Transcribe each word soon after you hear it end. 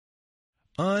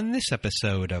On this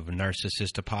episode of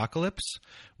Narcissist Apocalypse,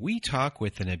 we talk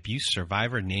with an abuse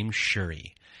survivor named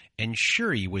Shuri. And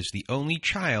Shuri was the only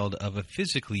child of a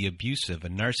physically abusive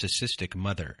and narcissistic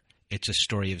mother. It's a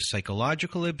story of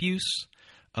psychological abuse,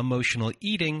 emotional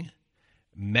eating,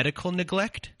 medical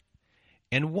neglect,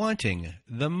 and wanting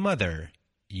the mother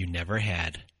you never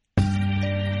had.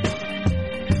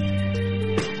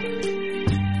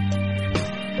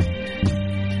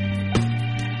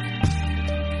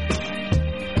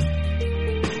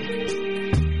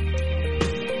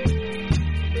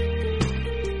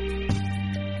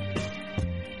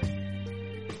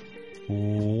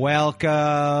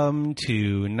 Welcome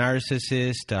to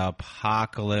Narcissist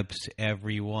Apocalypse,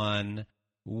 everyone.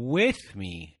 With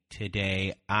me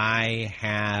today, I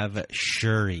have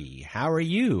Shuri. How are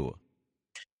you?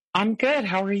 I'm good.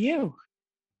 How are you?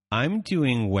 I'm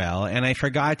doing well, and I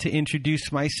forgot to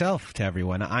introduce myself to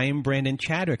everyone. I am Brandon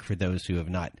Chadwick, for those who have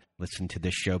not listened to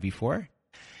this show before.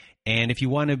 And if you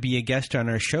want to be a guest on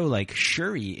our show like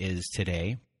Shuri is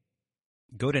today,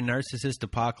 go to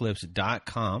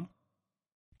narcissistapocalypse.com.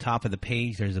 Top of the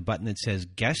page, there's a button that says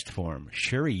guest form.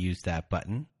 Shuri used that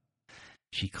button.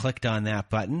 She clicked on that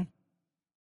button,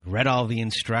 read all the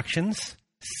instructions,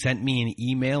 sent me an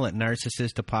email at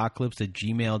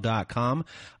narcissistapocalypse@gmail.com.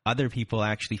 Other people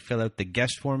actually fill out the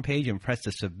guest form page and press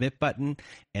the submit button,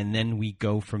 and then we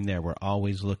go from there. We're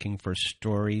always looking for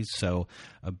stories, so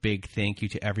a big thank you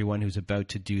to everyone who's about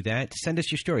to do that. Send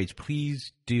us your stories.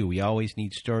 Please do. We always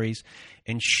need stories.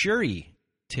 And Shuri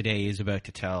today is about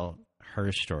to tell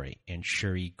her story. And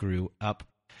Shuri grew up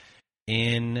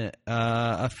in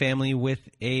a family with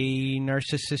a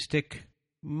narcissistic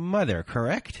mother,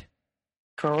 correct?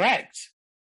 Correct.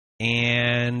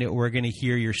 And we're going to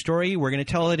hear your story. We're going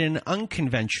to tell it in an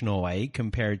unconventional way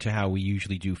compared to how we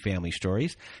usually do family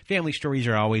stories. Family stories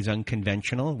are always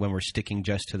unconventional when we're sticking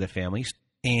just to the families.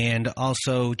 And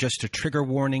also, just a trigger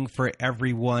warning for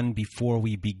everyone before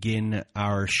we begin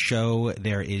our show.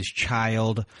 There is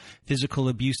child physical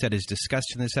abuse that is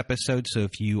discussed in this episode. So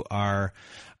if you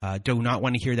do not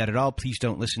want to hear that at all, please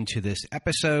don't listen to this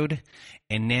episode.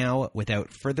 And now,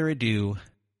 without further ado,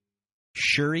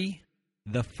 Shuri,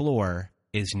 the floor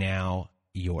is now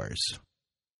yours.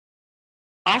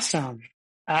 Awesome.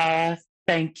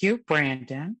 Thank you,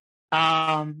 Brandon.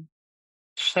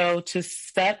 So to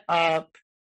set up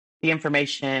the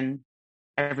information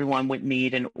everyone would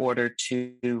need in order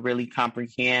to really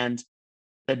comprehend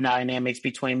the dynamics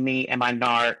between me and my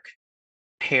narc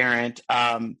parent,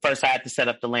 first I had to set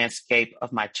up the landscape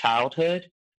of my childhood.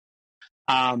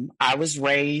 I was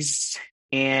raised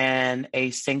in a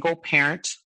single parent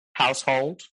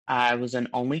household. I was an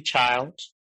only child.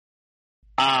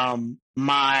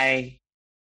 My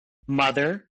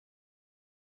mother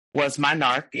is my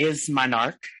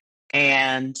narc.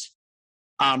 And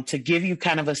to give you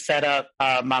kind of a setup,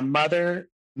 my mother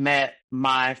met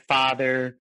my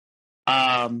father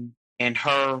in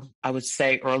her, I would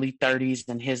say, early 30s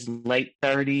and his late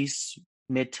 30s,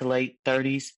 mid to late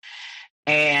 30s.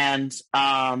 And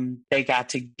they got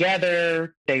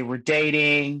together. They were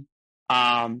dating.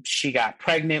 She got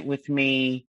pregnant with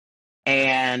me.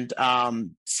 And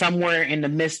somewhere in the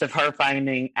midst of her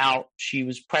finding out she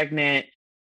was pregnant,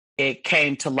 it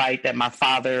came to light that my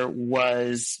father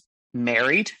was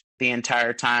married the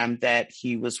entire time that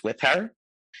he was with her.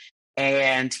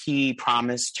 And he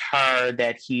promised her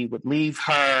that he would leave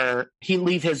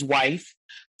his wife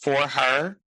for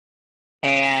her.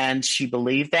 And she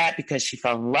believed that because she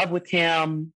fell in love with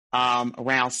him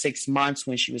around 6 months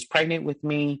when she was pregnant with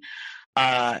me.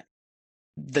 The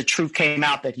truth came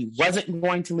out that he wasn't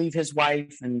going to leave his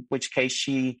wife, in which case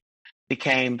she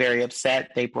became very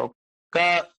upset. They broke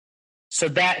up. So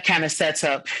that kind of sets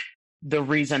up the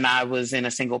reason I was in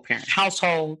a single parent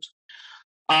household.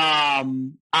 I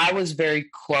was very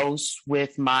close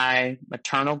with my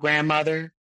maternal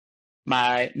grandmother,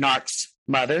 my narc's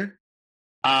mother.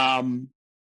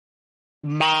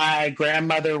 My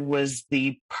grandmother was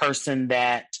the person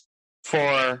that,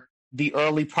 for the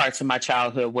early parts of my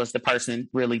childhood, was the person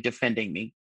really defending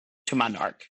me to my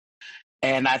narc.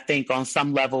 And I think on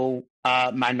some level,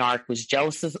 my narc was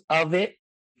jealous of it,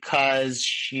 because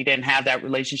she didn't have that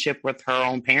relationship with her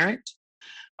own parent.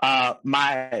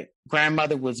 My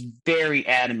grandmother was very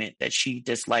adamant that she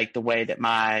disliked the way that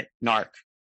my narc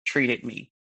treated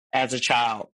me as a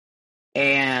child.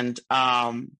 And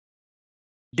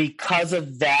because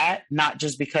of that, not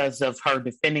just because of her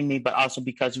defending me, but also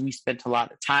because we spent a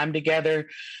lot of time together,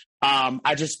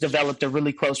 I just developed a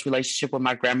really close relationship with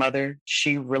my grandmother.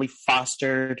 She really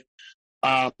fostered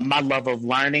my love of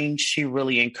learning. She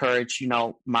really encouraged,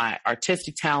 my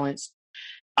artistic talents.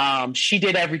 She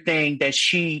did everything that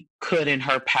she could in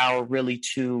her power, really,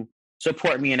 to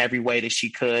support me in every way that she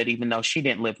could, even though she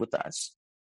didn't live with us.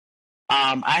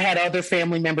 I had other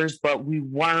family members, but we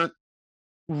weren't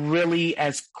really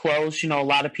as close. A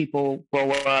lot of people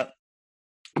grow up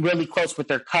really close with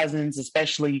their cousins,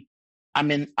 especially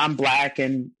I'm Black,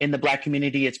 and in the Black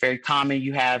community, it's very common.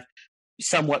 You have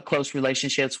somewhat close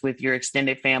relationships with your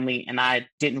extended family. And I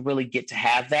didn't really get to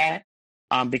have that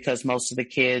because most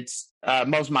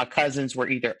of my cousins were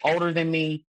either older than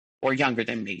me or younger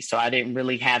than me. So I didn't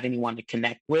really have anyone to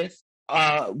connect with.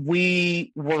 All of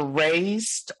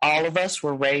us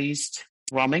were raised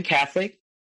Roman Catholic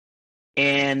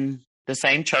in the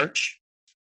same church.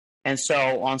 And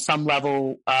so on some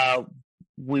level,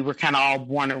 we were kind of all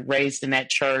born and raised in that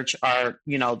church.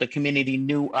 The community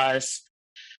knew us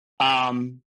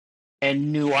and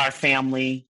knew our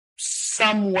family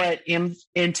somewhat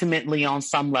intimately on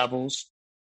some levels.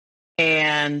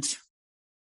 And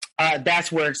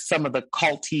that's where some of the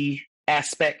culty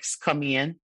aspects come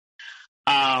in.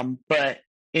 But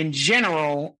in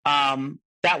general,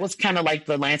 that was kind of like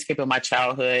the landscape of my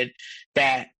childhood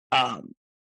that on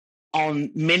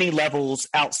many levels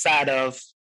outside of,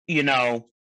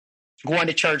 going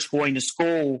to church, going to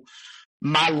school,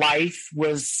 my life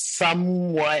was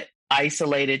somewhat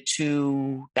isolated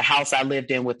to the house I lived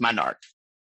in with my narc.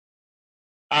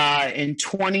 In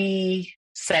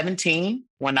 2017,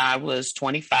 when I was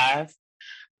 25,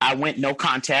 I went no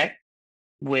contact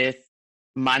with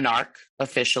my narc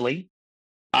officially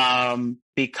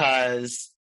because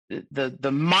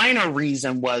the minor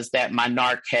reason was that my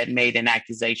narc had made an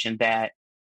accusation that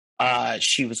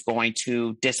she was going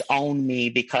to disown me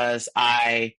because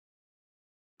I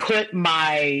put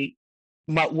what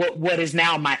is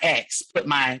now my ex, put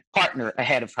my partner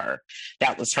ahead of her.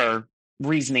 That was her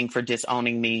reasoning for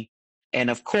disowning me.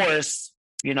 And of course,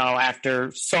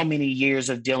 after so many years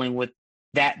of dealing with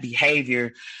that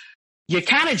behavior, you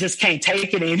kind of just can't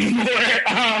take it anymore.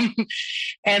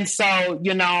 And so,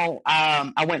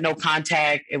 I went no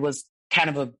contact. It was kind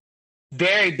of a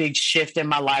very big shift in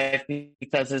my life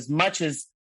because as much as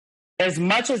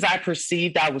I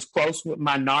perceived I was close with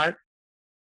my narc,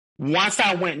 once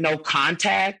I went no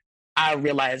contact, I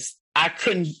realized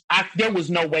there was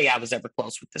no way I was ever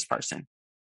close with this person.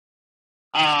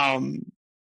 And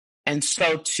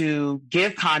so to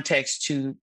give context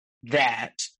to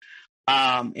that,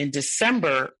 in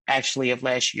December, actually, of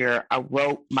last year, I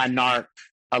wrote my narc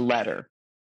a letter.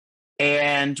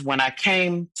 And when I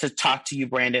came to talk to you,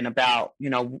 Brandon, about,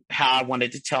 how I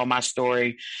wanted to tell my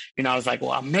story, I was like,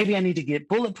 well, maybe I need to get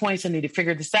bullet points. I need to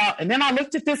figure this out. And then I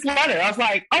looked at this letter. I was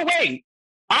like, oh, wait,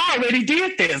 I already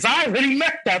did this. I already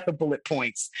mapped out the bullet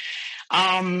points.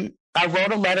 I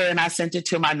wrote a letter and I sent it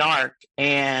to my narc,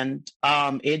 and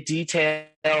it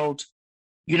detailed,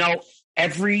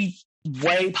 every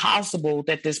way possible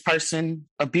that this person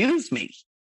abused me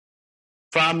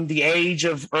from the age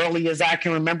of early as I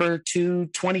can remember to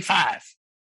 25.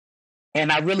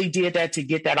 And I really did that to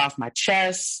get that off my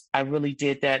chest. I really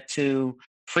did that to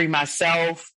free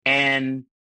myself and,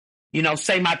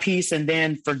 say my piece and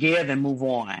then forgive and move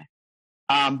on.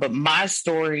 But my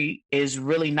story is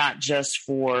really not just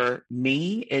for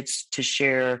me. It's to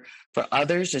share for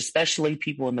others, especially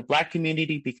people in the Black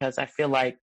community, because I feel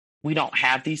like we don't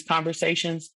have these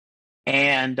conversations.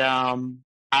 And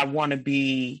I want to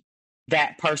be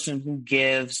that person who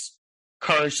gives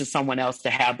courage to someone else to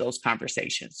have those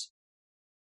conversations.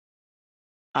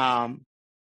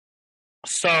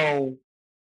 So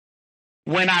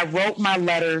when I wrote my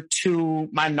letter to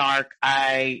my narc,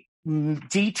 I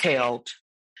detailed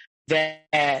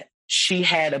that she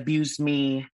had abused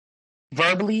me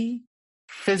verbally,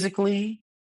 physically,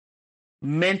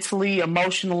 mentally,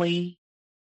 emotionally,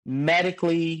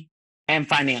 medically, and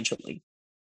financially.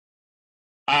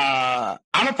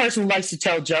 I'm a person who likes to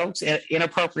tell jokes at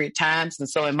inappropriate times. And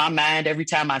so in my mind, every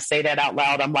time I say that out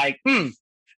loud, I'm like,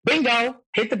 bingo,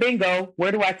 hit the bingo.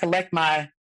 Where do I collect my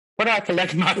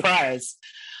prize?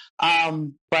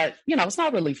 But, it's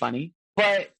not really funny.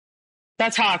 But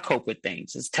that's how I cope with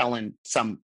things, is telling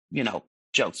some,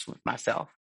 jokes with myself.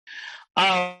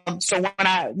 So when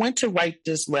I went to write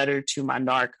this letter to my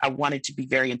narc, I wanted to be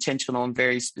very intentional and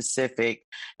very specific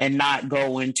and not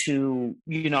go into,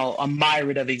 a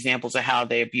myriad of examples of how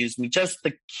they abused me, just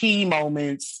the key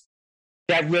moments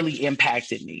that really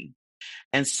impacted me.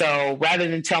 And so rather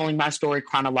than telling my story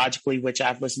chronologically, which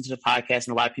I've listened to the podcast and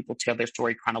a lot of people tell their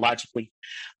story chronologically,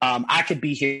 I could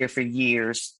be here for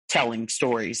years telling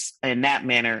stories in that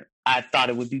manner. I thought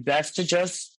it would be best to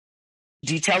just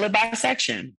detail it by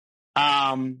section,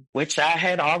 which I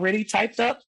had already typed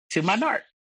up to my narc.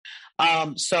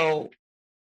 So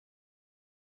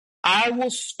I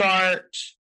will start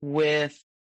with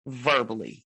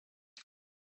verbally.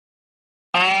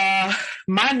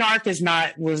 My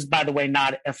narc was, by the way,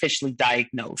 not officially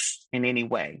diagnosed in any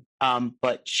way,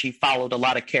 but she followed a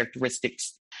lot of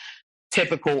characteristics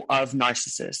typical of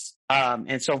narcissists.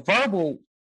 And so verbally,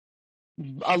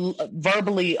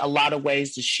 a lot of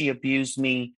ways that she abused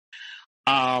me,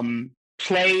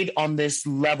 played on this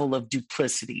level of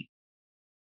duplicity.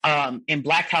 In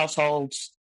Black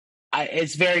households,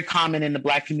 it's very common in the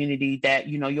Black community that,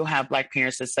 you'll have Black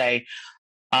parents that say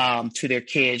to their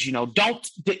kids,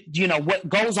 what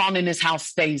goes on in this house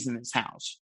stays in this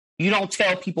house. You don't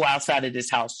tell people outside of this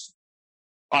house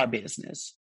our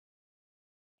business.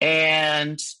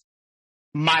 And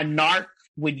my narc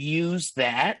would use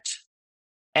that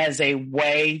as a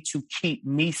way to keep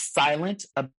me silent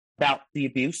about the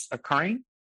abuse occurring,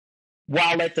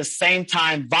 while at the same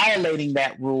time violating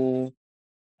that rule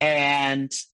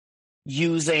and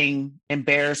using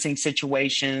embarrassing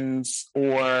situations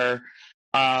or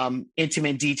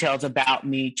intimate details about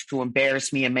me to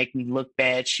embarrass me and make me look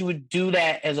bad. She would do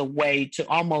that as a way to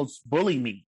almost bully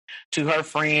me to her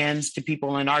friends, to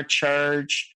people in our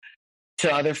church,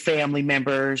 to other family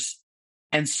members.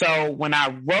 And so when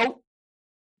I wrote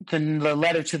the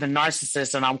letter to the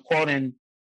narcissist, and I'm quoting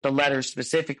the letter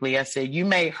specifically, I said, "You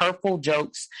made hurtful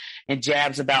jokes and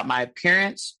jabs about my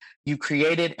appearance. You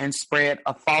created and spread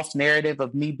a false narrative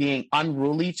of me being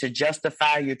unruly to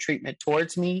justify your treatment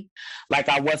towards me. Like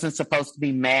I wasn't supposed to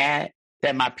be mad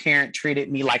that my parent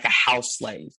treated me like a house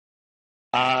slave.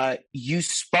 You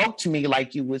spoke to me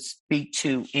like you would speak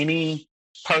to any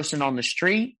person on the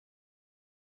street.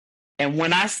 And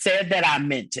when I said that, I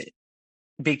meant it,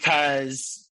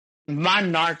 because my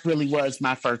narc really was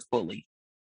my first bully.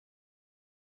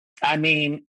 I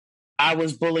mean, I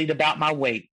was bullied about my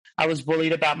weight. I was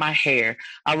bullied about my hair.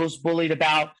 I was bullied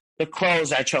about the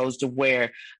clothes I chose to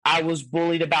wear. I was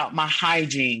bullied about my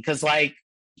hygiene, because,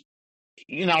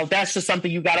 that's just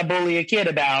something you got to bully a kid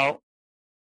about.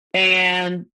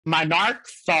 And my narc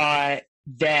thought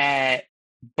that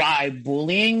by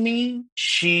bullying me,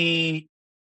 she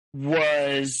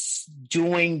was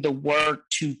doing the work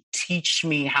to teach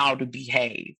me how to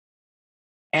behave.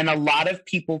 And a lot of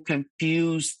people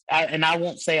confuse, and I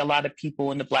won't say a lot of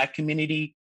people in the Black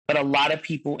community, but a lot of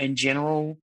people in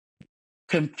general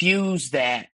confuse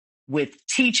that with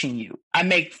teaching you. I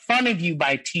make fun of you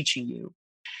by teaching you.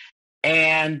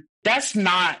 And that's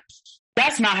not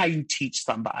how you teach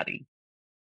somebody.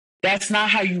 That's not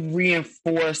how you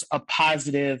reinforce a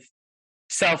positive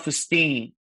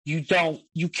self-esteem.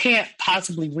 You can't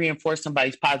possibly reinforce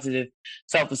somebody's positive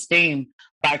self-esteem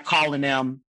by calling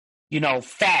them,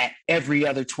 fat every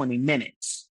other 20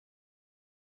 minutes.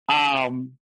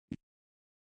 And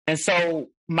so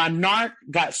my narc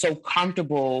got so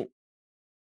comfortable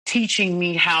teaching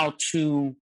me how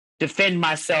to defend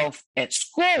myself at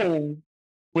school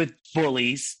with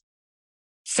bullies,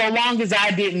 so long as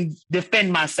I didn't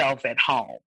defend myself at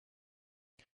home.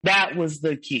 That was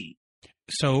the key.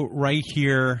 So right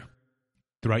here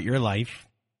throughout your life,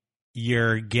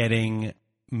 you're getting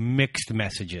mixed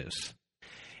messages.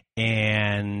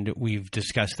 And we've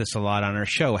discussed this a lot on our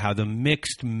show, how the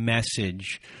mixed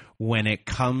message when it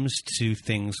comes to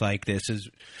things like this is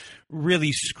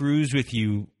really screws with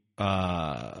you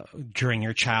during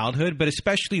your childhood, but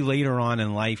especially later on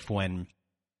in life when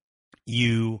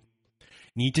you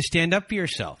need to stand up for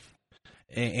yourself.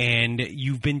 And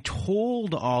you've been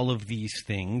told all of these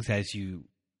things, as you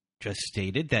just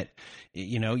stated, that,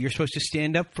 you're supposed to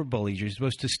stand up for bullies. You're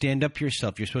supposed to stand up for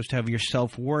yourself. You're supposed to have your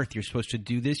self-worth. You're supposed to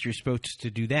do this. You're supposed to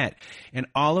do that. And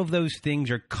all of those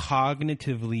things are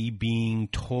cognitively being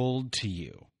told to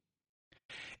you.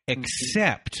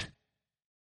 Except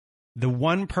the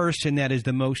one person that is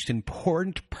the most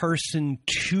important person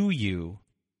to you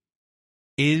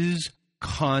is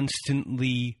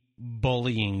constantly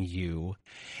bullying you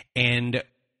and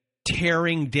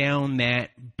tearing down that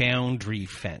boundary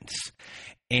fence.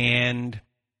 And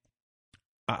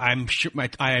I'm sure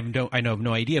I have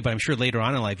no idea, but I'm sure later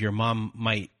on in life your mom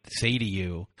might say to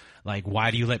you, like,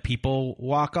 why do you let people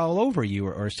walk all over you,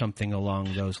 or something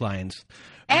along those lines?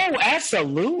 Oh,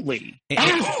 absolutely.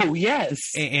 Yes.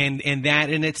 And that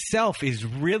in itself is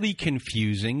really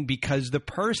confusing, because the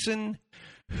person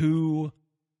who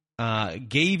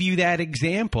gave you that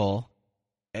example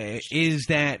is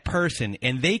that person,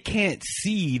 and they can't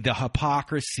see the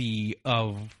hypocrisy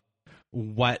of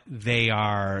what they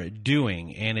are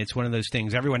doing. And it's one of those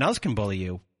things, everyone else can bully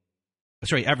you.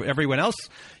 Sorry, everyone else,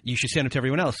 you should stand up to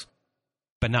everyone else,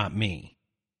 but not me.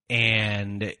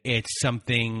 And it's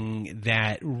something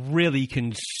that really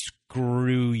can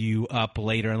screw you up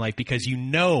later in life because you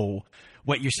know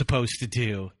what you're supposed to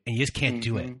do and you just can't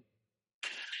do it.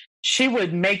 She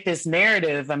would make this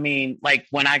narrative. I mean, like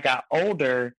when I got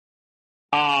older,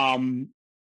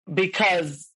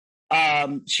 because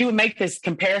she would make this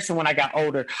comparison when I got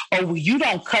older. Oh, well, you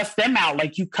don't cuss them out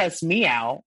like you cuss me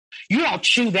out. You don't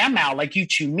chew them out like you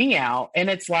chew me out. And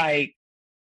it's like,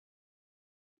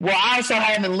 well, I also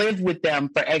haven't lived with them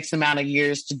for X amount of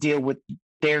years to deal with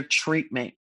their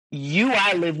treatment.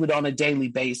 I live with on a daily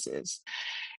basis.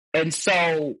 And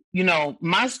so, you know,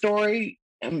 my story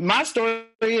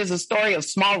is a story of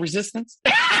small resistance.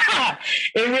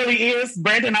 It really is.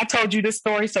 Brandon, I told you this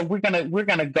story, so we're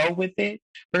gonna go with it.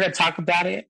 We're gonna talk about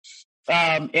it.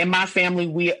 In my family,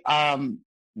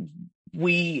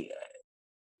 we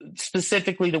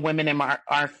specifically the women in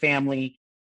our family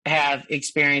have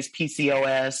experienced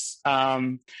PCOS.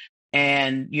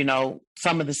 And, you know,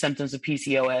 some of the symptoms of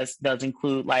PCOS does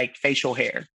include like facial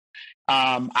hair.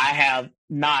 I have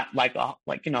not I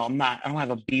don't have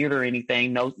a beard or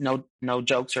anything, no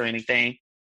jokes or anything,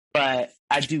 but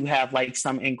I do have like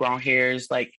some ingrown hairs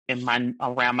like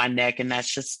around my neck, and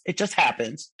it just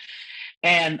happens.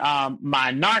 And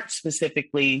my narc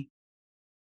specifically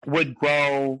would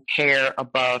grow hair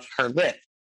above her lip,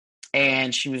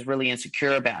 and she was really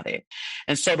insecure about it.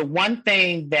 And so the one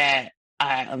thing that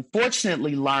I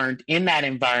unfortunately learned in that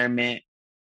environment,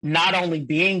 not only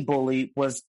being bullied,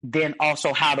 was then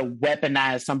also how to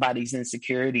weaponize somebody's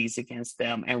insecurities against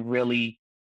them and really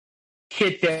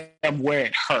hit them where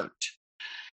it hurt.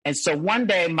 And so one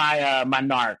day my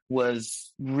narc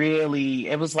was really,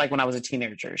 it was like when I was a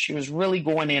teenager, she was really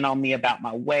going in on me about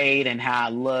my weight and how I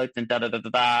looked and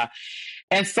da-da-da-da-da.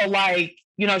 And so like,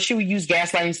 you know, she would use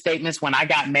gaslighting statements when I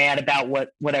got mad about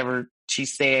whatever she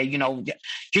said, you know,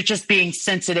 you're just being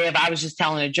sensitive. I was just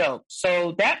telling a joke.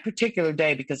 So that particular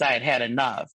day, because I had had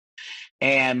enough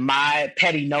and my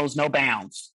petty knows no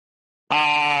bounds,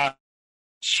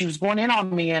 she was going in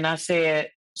on me and I said,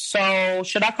 so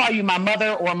should I call you my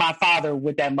mother or my father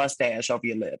with that mustache over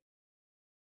your lip?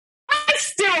 It's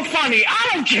still funny. I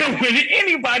don't care what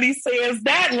anybody says.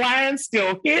 That line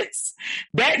still hits.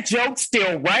 That joke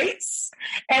still writes.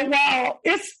 And while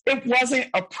it wasn't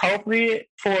appropriate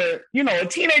for, you know, a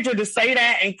teenager to say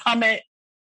that and comment,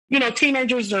 you know,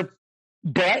 teenagers are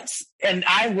butts. And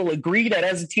I will agree that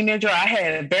as a teenager, I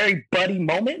had very buddy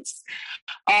moments.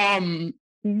 That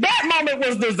moment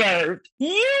was deserved.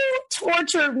 You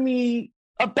tortured me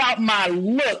about my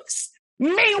looks.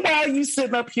 Meanwhile, you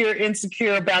sitting up here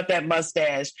insecure about that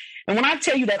mustache. And when I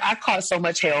tell you that I caught so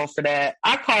much hell for that,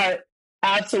 I caught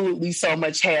absolutely so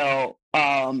much hell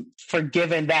for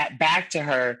giving that back to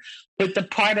her. But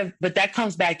that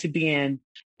comes back to being,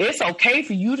 it's okay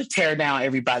for you to tear down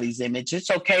everybody's image. It's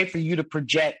okay for you to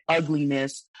project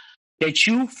ugliness that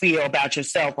you feel about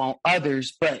yourself on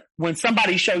others. But when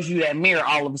somebody shows you that mirror,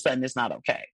 all of a sudden it's not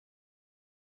okay.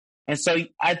 And so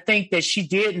I think that she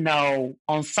did know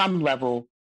on some level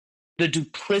the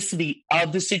duplicity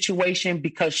of the situation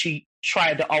because she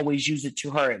tried to always use it to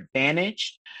her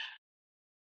advantage.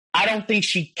 I don't think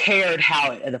she cared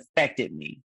how it affected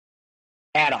me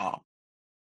at all.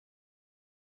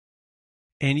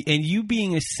 And you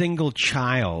being a single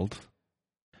child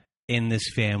in this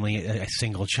family, a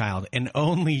single child, an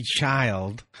only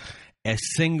child, a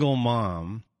single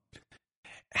mom,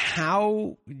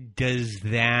 how does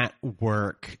that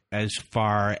work as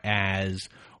far as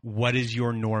what is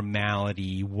your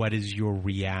normality? What is your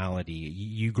reality?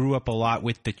 You grew up a lot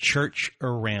with the church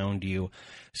around you.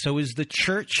 So is the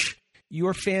church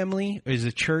your family? Is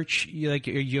the church like,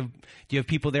 do you have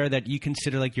people there that you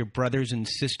consider like your brothers and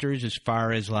sisters as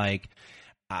far as like,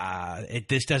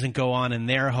 this doesn't go on in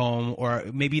their home, or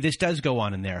maybe this does go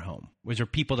on in their home? Was there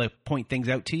people that point things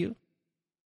out to you?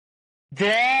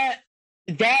 That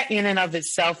in and of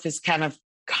itself is kind of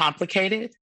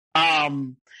complicated.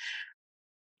 When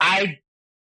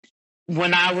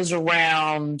I was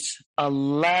around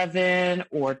 11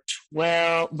 or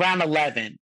 12, around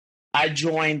 11, I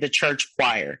joined the church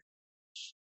choir.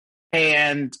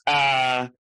 And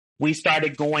we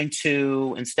started going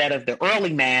to, instead of the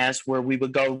early mass where we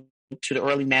would go to the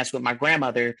early mass with my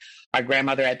grandmother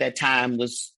at that time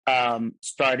was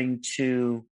starting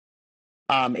to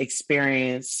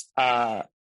experience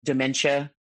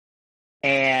dementia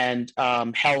and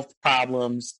health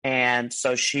problems. And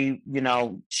so she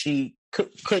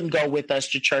couldn't go with us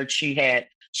to church.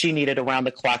 She needed around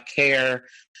the clock care.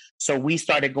 So we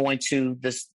started going to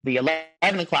the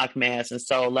 11 o'clock mass. And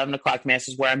so 11 o'clock mass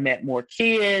is where I met more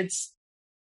kids.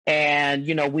 And,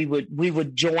 you know, we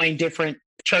would join different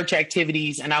church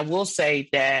activities. And I will say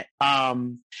that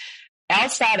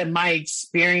outside of my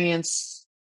experience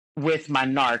with my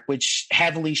narc, which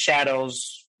heavily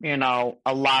shadows,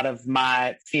 a lot of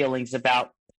my feelings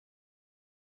about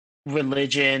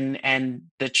religion and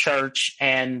the church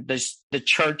and the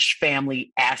church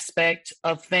family aspect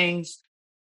of things,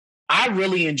 I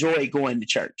really enjoyed going to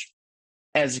church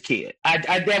as a kid.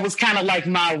 That was kind of like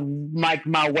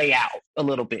my way out a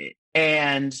little bit.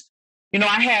 And,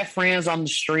 I had friends on the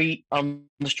street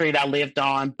I lived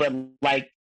on, but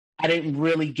like, I didn't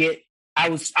really I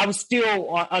was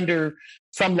still under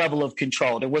some level of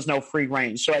control. There was no free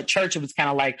range. So at church, it was kind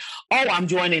of like, oh, I'm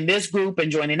joining this group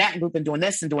and joining that group and doing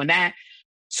this and doing that.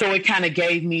 So it kind of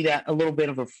gave me that a little bit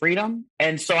of a freedom.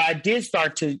 And so I did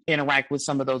start to interact with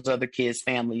some of those other kids'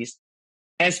 families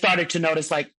and started to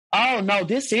notice like, oh no,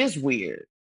 this is weird.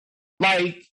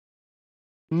 Like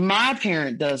my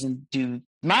parent does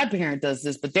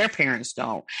this, but their parents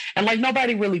don't. And like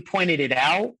nobody really pointed it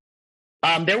out.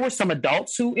 There were some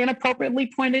adults who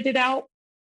inappropriately pointed it out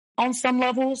on some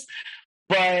levels,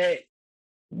 but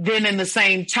then in the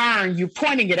same turn, you're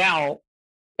pointing it out,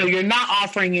 so you're not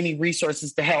offering any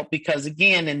resources to help because,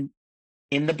 again,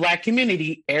 in the Black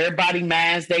community, everybody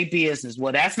minds their business.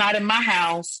 Well, that's not in my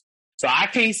house, so I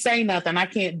can't say nothing. I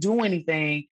can't do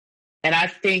anything. And I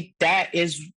think that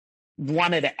is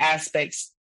one of the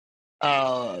aspects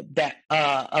that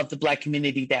of the Black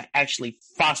community that actually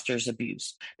fosters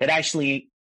abuse, that actually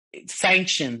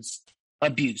sanctions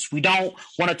abuse. We don't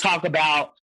want to talk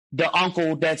about the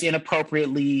uncle that's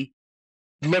inappropriately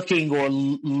looking or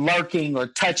lurking or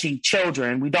touching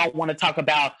children. We don't want to talk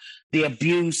about the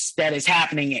abuse that is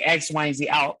happening in X, Y, and Z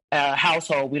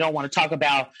household. We don't want to talk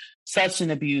about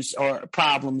substance abuse or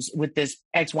problems with this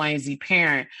X, Y, and Z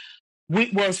parent.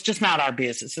 It's just not our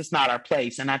business. It's not our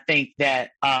place. And I think that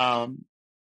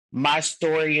my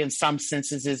story in some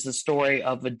senses is a story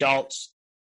of adults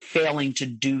failing to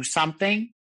do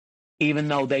something, even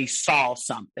though they saw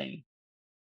something.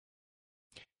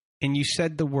 And you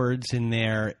said the words in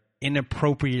there,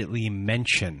 inappropriately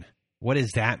mention. What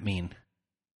does that mean?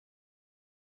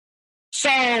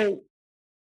 So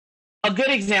a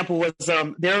good example was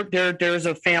there's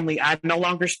a family. I no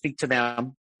longer speak to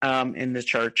them in the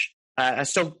church. I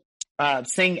still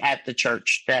sing at the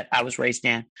church that I was raised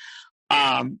in.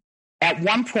 At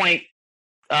one point,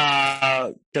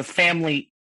 the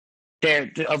family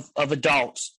there of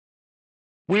adults,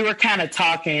 we were kind of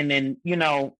talking, and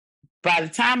by the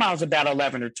time I was about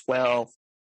 11 or 12,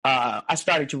 I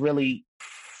started to really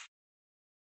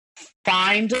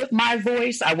find my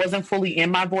voice. I wasn't fully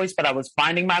in my voice, but I was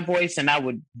finding my voice, and I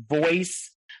would voice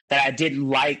that I didn't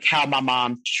like how my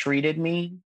mom treated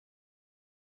me.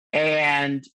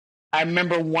 And I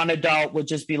remember one adult would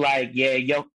just be like, yeah,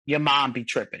 your mom be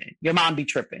tripping. Your mom be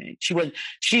tripping. I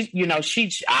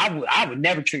would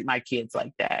never treat my kids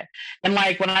like that. And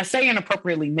like, when I say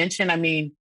inappropriately mention, I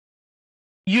mean,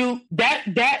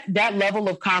 that level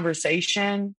of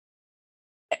conversation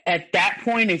at that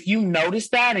point, if you notice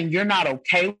that and you're not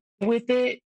okay with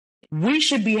it, we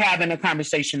should be having a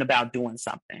conversation about doing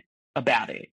something about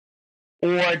it.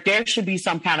 Or there should be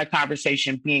some kind of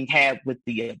conversation being had with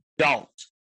the adult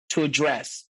to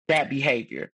address that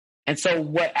behavior. And so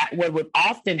what would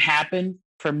often happen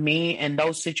for me in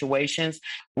those situations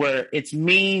where it's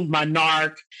me, my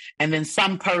narc, and then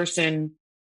some person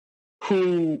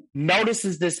who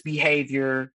notices this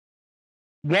behavior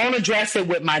won't address it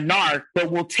with my narc,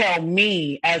 but will tell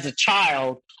me as a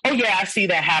child, oh yeah, I see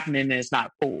that happening and it's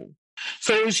not cool.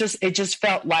 So it just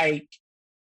felt like,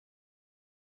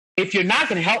 if you're not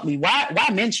going to help me, why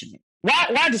mention it?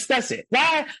 Why discuss it?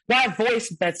 Why voice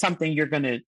that's something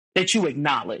that you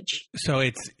acknowledge? So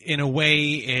it's, in a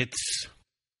way, it's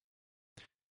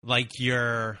like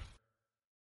you're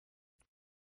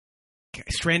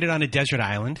stranded on a desert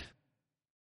island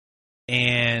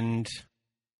and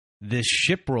this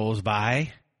ship rolls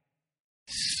by,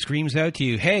 screams out to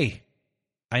you, hey,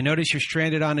 I notice you're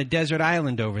stranded on a desert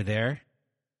island over there.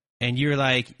 And you're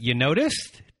like, you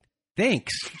noticed?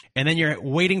 Thanks. And then you're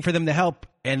waiting for them to help,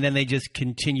 and then they just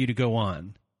continue to go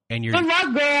on. And you're, good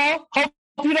luck, girl. Hope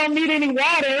you don't need any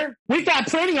water. We got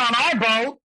plenty on our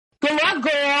boat. Good luck,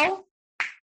 girl.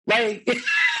 Like,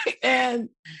 and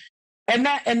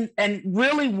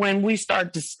really, when we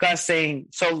start discussing,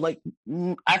 so like,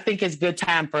 I think it's a good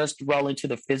time for us to roll into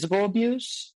the physical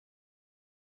abuse.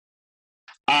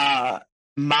 My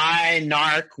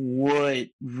narc would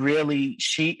really,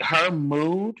 her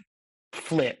mood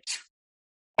flipped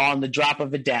on the drop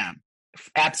of a dime,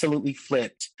 absolutely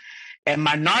flipped. And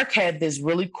my narc had this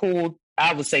really cool,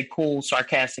 I would say cool,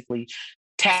 sarcastically,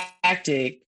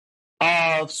 tactic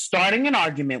of starting an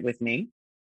argument with me,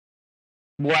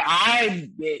 where I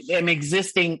am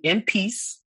existing in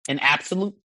peace, in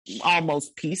absolute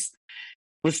almost peace,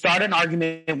 would start an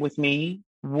argument with me,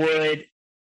 would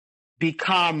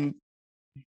become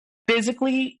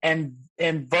physically and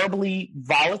verbally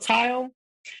volatile.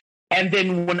 And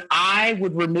then when I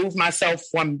would remove myself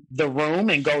from the room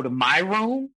and go to my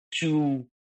room to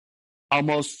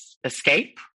almost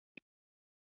escape,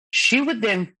 she would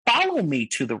then follow me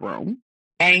to the room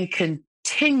and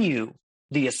continue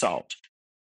the assault.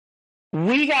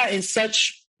 We got in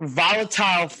such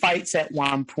volatile fights at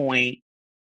one point,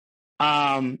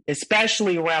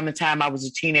 especially around the time I was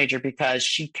a teenager, because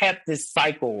she kept this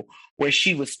cycle where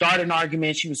she would start an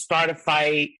argument, she would start a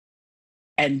fight,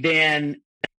 and then,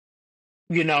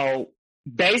 you know,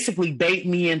 basically bait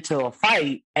me into a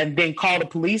fight and then call the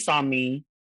police on me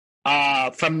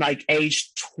from like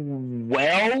age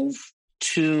 12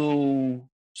 to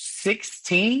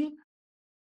 16.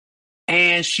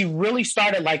 And she really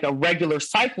started like a regular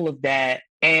cycle of that.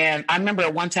 And I remember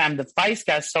at one time the fights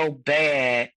got so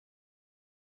bad.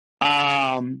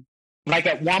 Like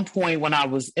at one point when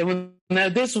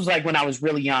this was like when I was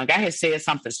really young, I had said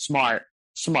something smart,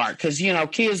 because, you know,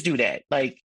 kids do that.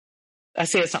 Like, I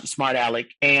said something smart,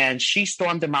 Alec, and she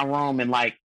stormed in my room and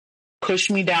like pushed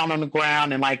me down on the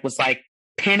ground and like was like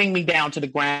pinning me down to the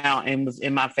ground and was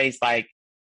in my face. Like,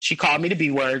 she called me the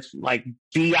B words, like,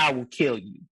 B, I will kill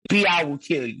you. B, I will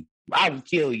kill you. I will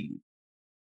kill you.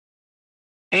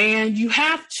 And you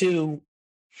have to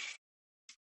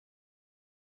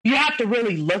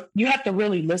really look, you have to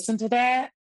really listen to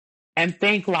that and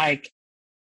think like,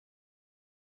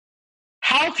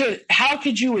 how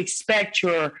could you expect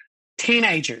your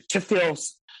teenager to feel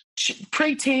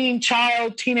preteen,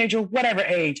 child, teenager, whatever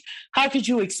age, how could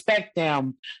you expect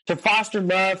them to foster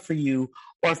love for you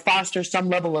or foster some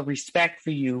level of respect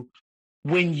for you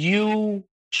when you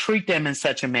treat them in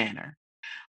such a manner?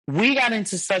 We got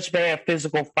into such bad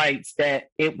physical fights that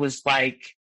it was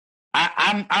like,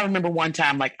 I remember one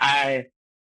time, like I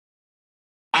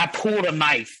pulled a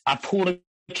knife. I pulled a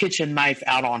kitchen knife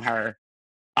out on her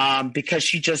because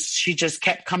she just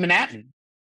kept coming at me.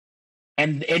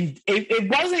 And it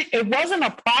wasn't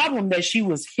a problem that she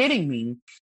was hitting me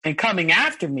and coming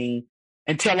after me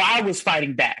until I was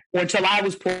fighting back or until I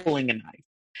was pulling a knife.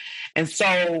 And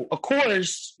so, of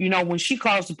course, you know, when she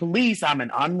calls the police, I'm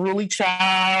an unruly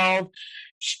child.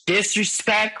 She's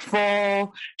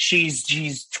disrespectful.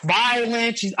 She's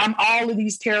violent. I'm all of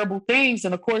these terrible things.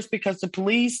 And of course, because the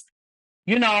police,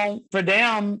 you know, for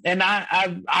them, and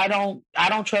I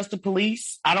don't trust the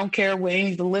police. I don't care what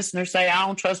any of the listeners say. I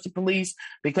don't trust the police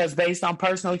because based on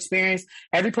personal experience,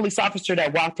 every police officer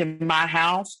that walked in my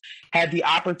house had the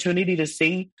opportunity to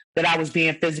see that I was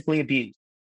being physically abused.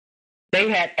 They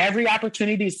had every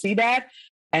opportunity to see that.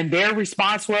 And their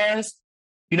response was,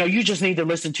 you know, you just need to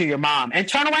listen to your mom and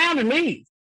turn around and leave.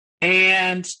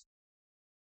 And,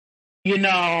 you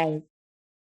know,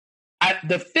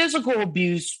 the physical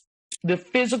abuse, the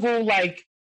physical, like,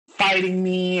 fighting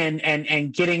me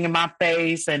and getting in my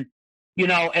face. And, you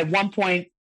know, at one point,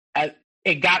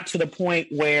 it got to the point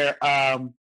where I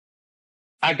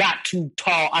got too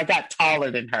tall. I got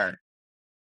taller than her.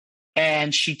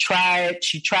 And she tried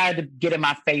to get in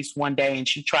my face one day and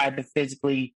she tried to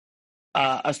physically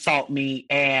assault me.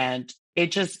 And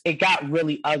it got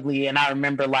really ugly. And I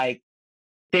remember like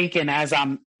thinking as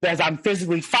I'm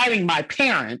physically fighting my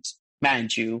parent,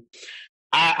 mind you,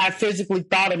 I physically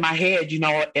thought in my head, you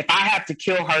know, if I have to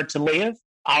kill her to live,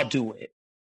 I'll do it.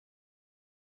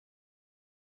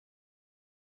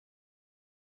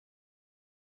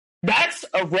 That's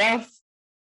a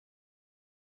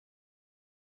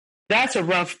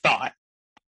rough thought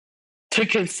to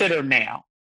consider now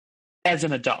as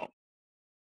an adult.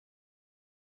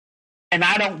 And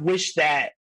I don't wish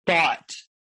that thought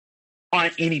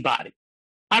on anybody.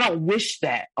 I don't wish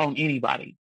that on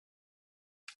anybody.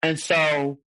 And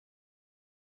so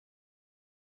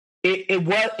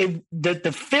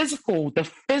the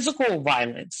physical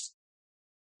violence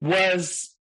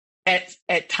was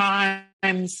at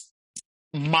times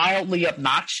mildly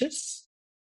obnoxious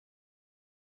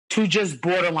to just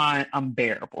borderline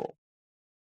unbearable.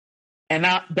 And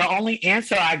the only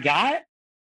answer I got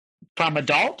from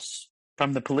adults,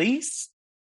 from the police,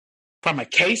 from a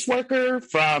caseworker,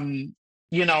 from,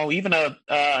 you know, even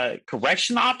a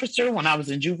correction officer when I was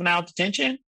in juvenile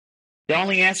detention, the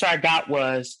only answer I got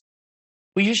was,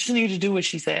 well, you just need to do what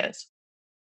she says.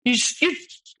 You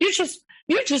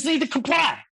just need to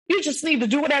comply. You just need to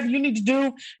do whatever you need to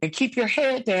do and keep your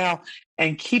head down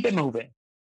and keep it moving.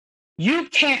 You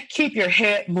can't keep your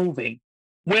head moving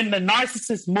when the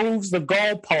narcissist moves the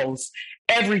goalposts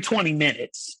every 20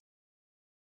 minutes.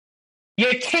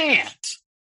 You can't.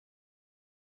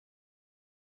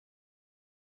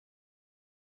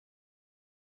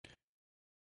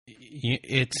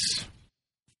 It's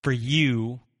for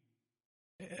you,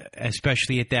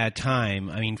 especially at that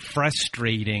time. I mean,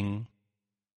 frustrating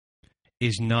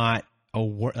is not a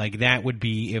word like that. Would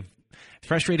be if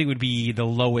frustrating would be the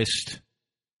lowest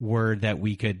word that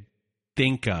we could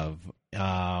think of.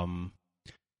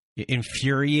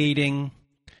 Infuriating,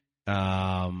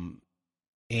 and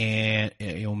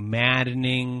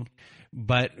maddening,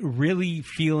 but really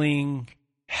feeling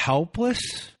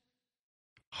helpless,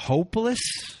 hopeless.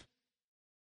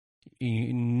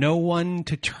 No one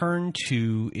to turn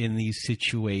to in these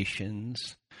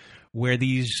situations where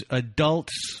these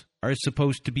adults are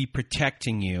supposed to be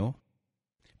protecting you.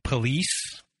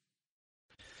 Police,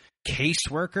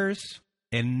 caseworkers,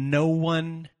 and no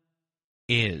one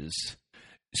is.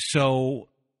 So,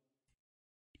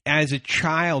 as a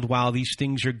child, while these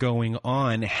things are going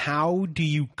on, how do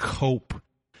you cope?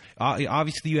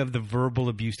 Obviously, you have the verbal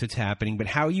abuse that's happening, but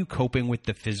how are you coping with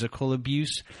the physical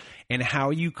abuse? And how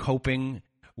are you coping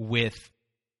with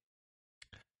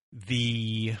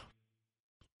the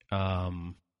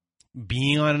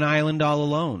being on an island all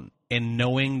alone and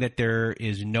knowing that there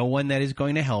is no one that is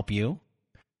going to help you?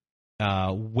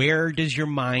 Where does your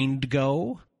mind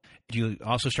go? Do you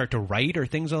also start to write or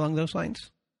things along those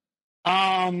lines?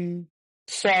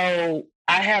 So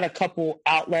I had a couple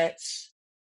outlets,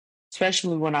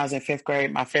 especially when I was in fifth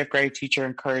grade. My fifth grade teacher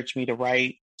encouraged me to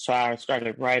write. So I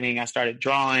started writing. I started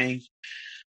drawing.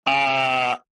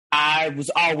 I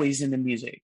was always into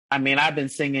music. I mean, I've been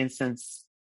singing since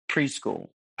preschool.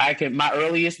 My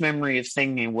earliest memory of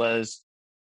singing was,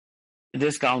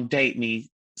 this gonna date me,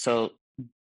 so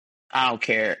I don't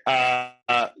care.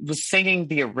 Was singing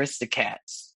the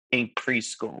Aristocats in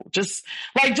preschool. Just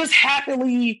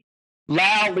happily,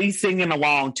 loudly singing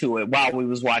along to it while we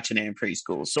was watching it in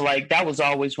preschool. So like that was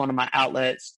always one of my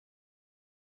outlets.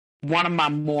 One of my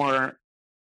more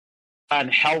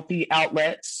unhealthy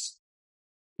outlets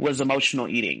was emotional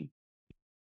eating.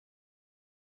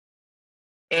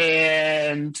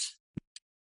 And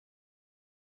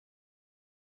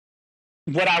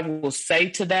what I will say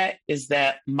to that is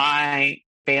that my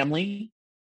family,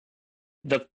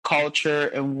 the culture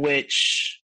in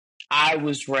which I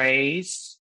was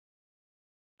raised,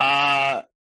 food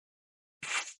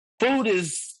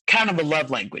is kind of a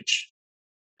love language.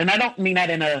 And I don't mean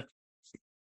that in a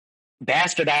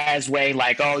bastardized way,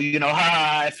 like, oh,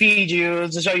 I feed you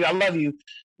to show you I love you.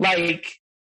 Like,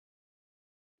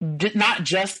 not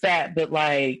just that, but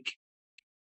like,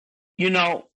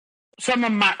 some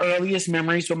of my earliest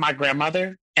memories with my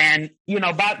grandmother. And,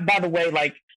 by the way,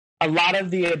 like a lot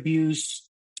of the abuse,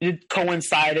 it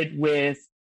coincided with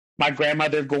my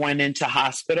grandmother going into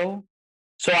hospital.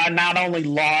 So I not only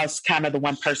lost kind of the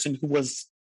one person who was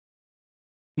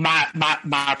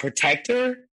my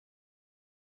protector,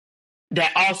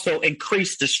 that also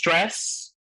increased the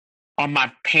stress on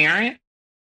my parent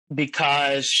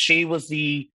because she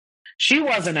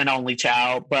wasn't an only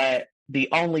child, but the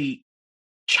only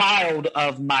child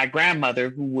of my grandmother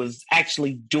who was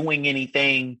actually doing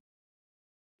anything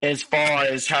as far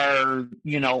as her,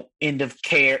 end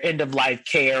of life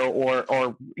care or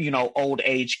old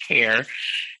age care.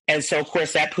 And so of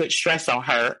course that put stress on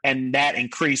her and that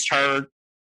increased her,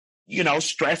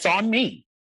 stress on me.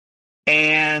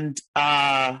 And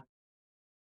a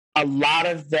lot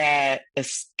of that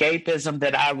escapism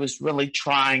that I was really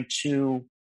trying to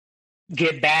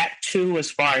get back to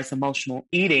as far as emotional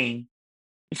eating,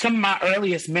 some of my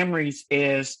earliest memories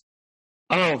is,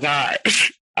 oh God,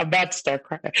 I'm about to start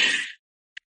crying,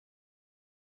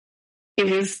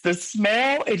 is the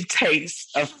smell and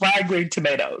taste of fried green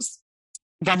tomatoes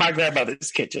from my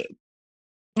grandmother's kitchen.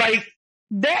 Like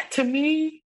that to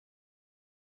me,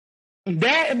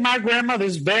 that and my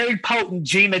grandmother's very potent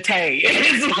Gina Tay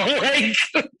is like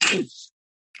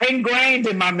ingrained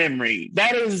in my memory.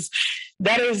 That is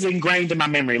ingrained in my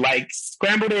memory. Like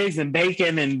scrambled eggs and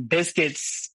bacon and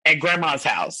biscuits at grandma's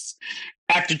house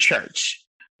after church.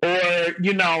 Or,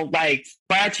 like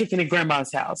fried chicken at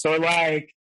grandma's house. Or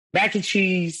like mac and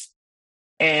cheese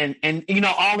and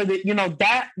all of it.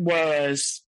 That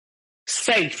was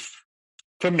safe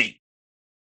for me.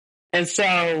 And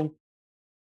so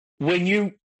when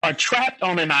you are trapped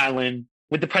on an island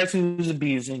with the person who's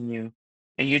abusing you,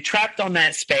 and you're trapped on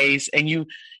that space, and you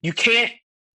can't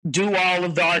do all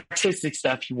of the artistic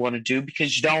stuff you want to do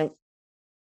because you don't,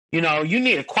 you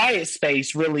need a quiet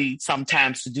space really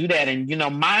sometimes to do that. And,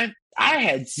 I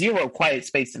had zero quiet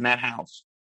space in that house.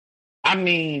 I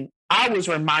mean, I was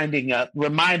reminded of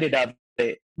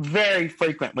it very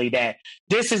frequently that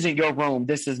this isn't your room,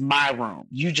 this is my room.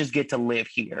 You just get to live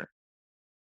here.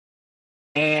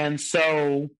 And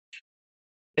so,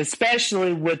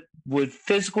 especially with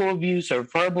physical abuse or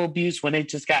verbal abuse, when it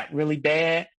just got really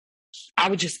bad, I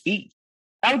would just eat.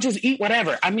 I would just eat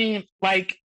whatever. I mean,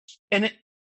 like, and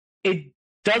it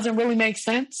doesn't really make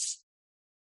sense,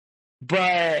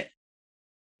 but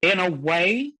in a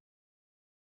way,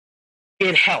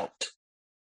 it helped.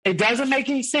 It doesn't make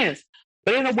any sense,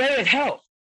 but in a way, it helped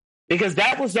because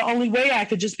that was the only way I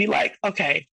could just be like,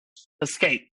 okay,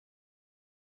 escape.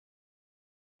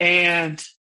 And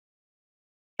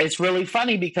it's really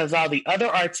funny because all the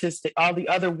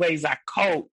other ways I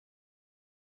cope,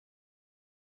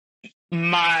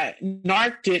 my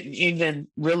narc didn't even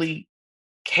really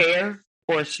care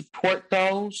or support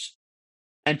those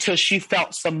until she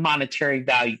felt some monetary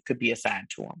value could be assigned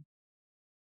to him.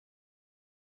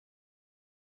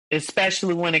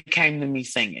 Especially when it came to me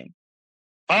singing.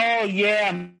 Oh,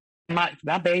 yeah,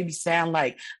 my baby sound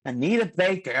like Anita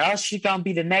Baker. Oh, she's going to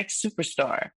be the next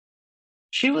superstar.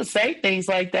 She would say things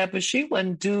like that, but she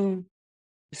wouldn't do,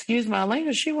 excuse my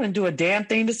language, she wouldn't do a damn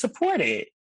thing to support it.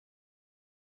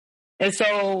 And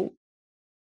so,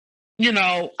 you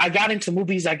know, I got into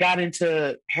movies. I got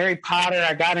into Harry Potter.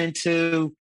 I got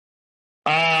into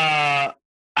I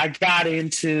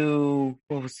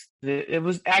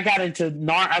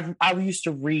used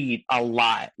to read a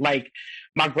lot. Like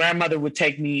my grandmother would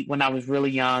take me when I was really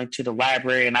young to the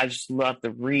library, and I just loved to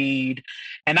read.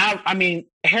 And I mean,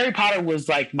 Harry Potter was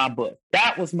like my book.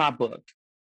 That was my book.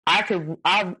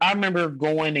 I remember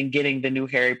going and getting the new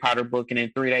Harry Potter book, and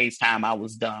in 3 days' time, I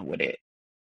was done with it.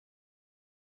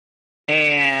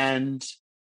 And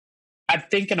I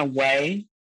think in a way,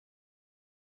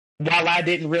 while I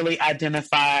didn't really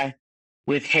identify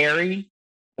with Harry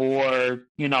or,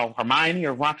 you know, Hermione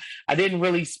or Ron, I didn't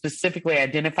really specifically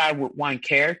identify with one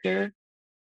character.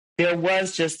 There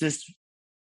was just this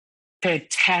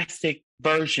fantastic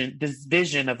this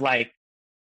vision of like,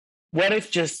 what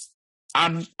if just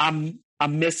I'm a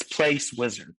misplaced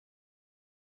wizard?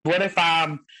 What if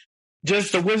I'm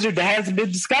just a wizard that hasn't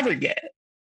been discovered yet?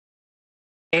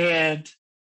 And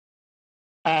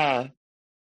I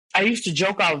used to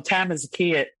joke all the time as a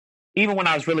kid. Even when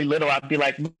I was really little, I'd be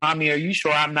like, Mommy, are you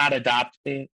sure I'm not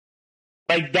adopted?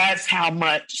 Like, that's how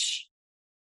much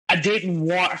I didn't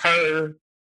want her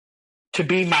to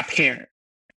be my parent.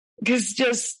 Because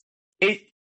just,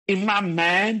 in my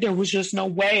mind, there was just no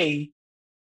way.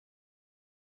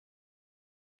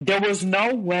 There was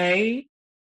no way.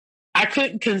 I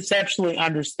couldn't conceptually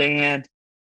understand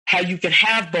how you can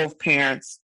have both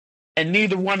parents and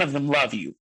neither one of them love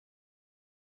you.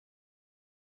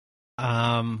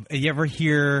 You ever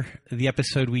hear the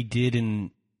episode we did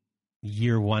in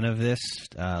year one of this?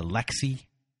 Lexi,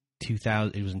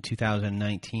 2000. It was in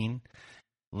 2019.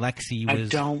 Lexi was. I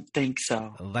don't think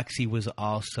so. Lexi was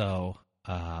also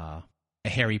a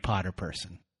Harry Potter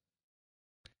person.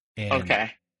 And,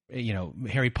 okay. You know,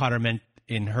 Harry Potter meant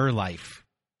in her life.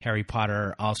 Harry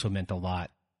Potter also meant a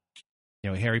lot.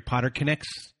 You know, Harry Potter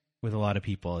connects with a lot of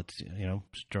people. It's, you know,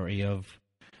 story of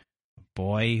a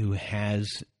boy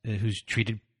who's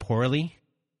treated poorly,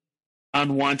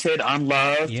 unwanted,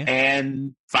 unloved,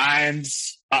 and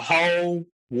finds a whole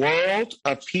world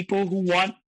of people who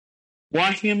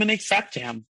want him and accept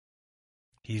him.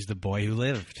 He's the boy who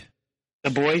lived. The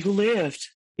boy who lived,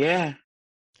 yeah.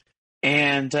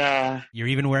 And you're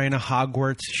even wearing a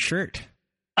Hogwarts shirt.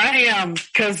 I am,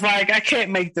 because like I can't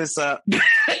make this up.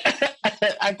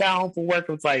 I got home from work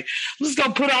and was like, I'm just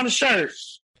gonna put on a shirt.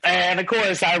 And of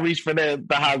course I reached for the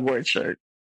Hogwarts shirt.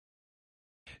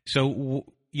 So,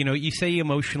 you know, you say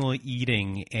emotional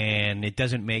eating and it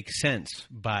doesn't make sense,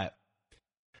 but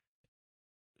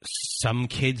some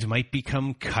kids might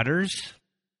become cutters.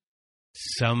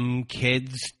 Some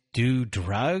kids do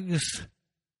drugs.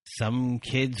 Some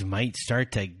kids might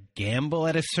start to gamble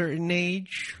at a certain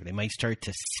age. They might start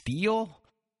to steal.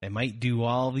 They might do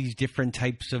all these different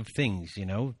types of things, you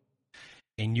know.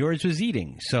 And yours was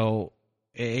eating. So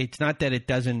it's not that it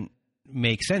doesn't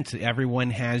make sense.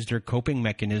 Everyone has their coping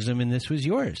mechanism, and this was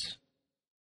yours.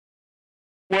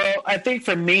 Well, I think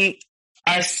for me,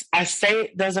 I say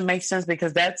it doesn't make sense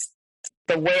because that's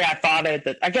the way I thought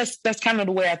it. I guess that's kind of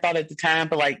the way I thought at the time.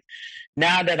 But like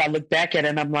now that I look back at it,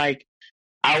 and I'm like,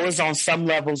 I was on some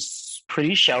levels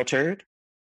pretty sheltered.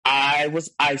 I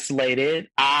was isolated.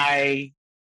 I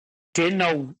didn't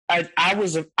know. I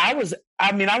was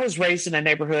raised in a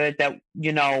neighborhood that,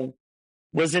 you know,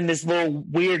 was in this little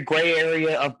weird gray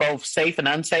area of both safe and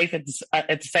unsafe at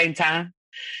the same time.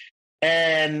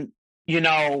 And, you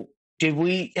know, did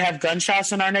we have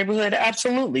gunshots in our neighborhood?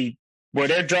 Absolutely. Were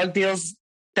there drug deals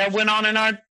that went on in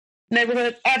our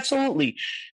neighborhood? Absolutely.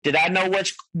 Did I know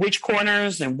which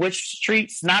corners and which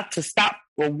streets not to stop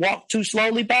or walk too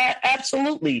slowly by?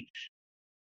 Absolutely.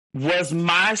 Was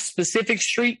my specific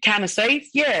street kind of safe?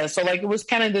 Yeah. So like it was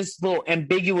kind of this little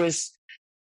ambiguous,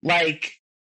 like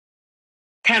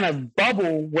kind of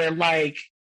bubble where like,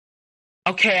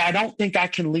 okay, I don't think I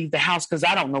can leave the house because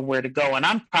I don't know where to go, and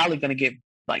I'm probably going to get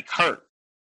like hurt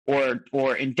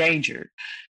or endangered,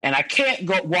 and I can't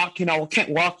go walk.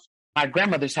 Can't walk my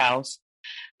grandmother's house,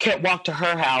 can't walk to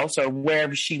her house or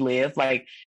wherever she lived, like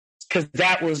because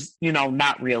that was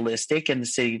not realistic in the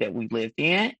city that we live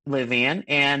in,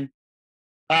 and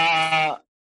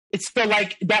it's still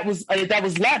like that was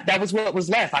left. That was what was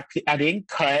left. I didn't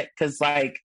cut because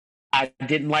like I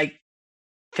didn't like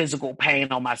physical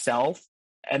pain on myself.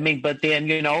 I mean, but then,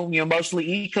 you emotionally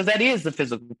eat because that is the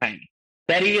physical pain.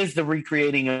 That is the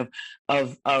recreating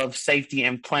of safety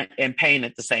and pain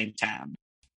at the same time.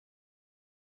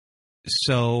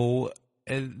 So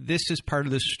this is part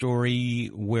of the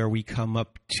story where we come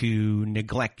up to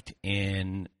neglect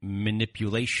and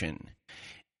manipulation.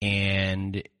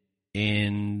 And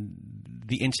in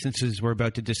the instances we're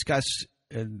about to discuss,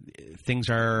 things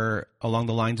are along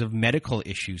the lines of medical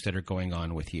issues that are going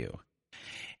on with you.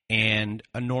 And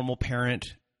a normal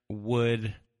parent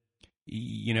would,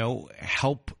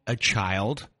 help a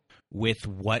child with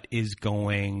what is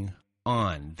going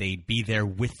on. They'd be there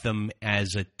with them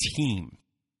as a team,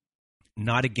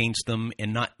 not against them,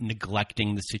 and not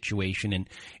neglecting the situation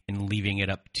and leaving it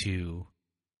up to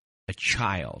a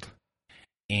child.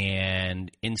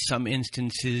 And in some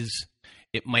instances,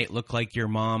 it might look like your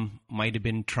mom might have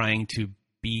been trying to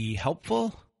be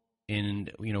helpful in,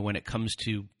 when it comes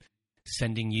to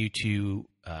sending you to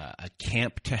a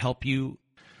camp to help you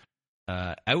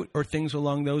out or things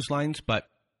along those lines. But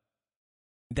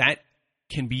that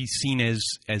can be seen as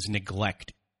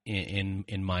neglect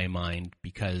in my mind,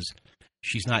 because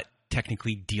she's not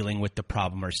technically dealing with the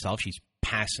problem herself. She's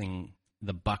passing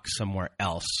the buck somewhere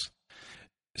else.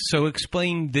 So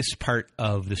explain this part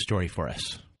of the story for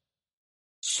us.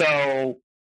 So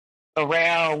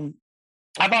I've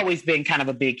always been kind of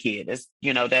a big kid. It's,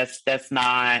 that's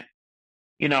not,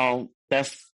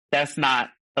 that's not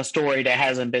a story that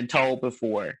hasn't been told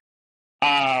before.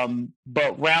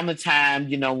 But around the time,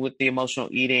 with the emotional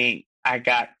eating, I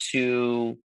got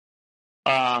to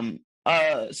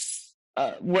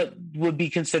what would be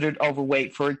considered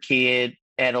overweight for a kid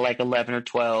at like 11 or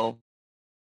 12.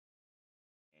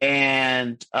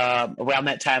 And around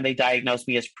that time, they diagnosed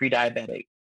me as pre-diabetic,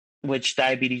 which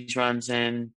diabetes runs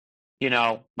in,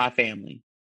 my family.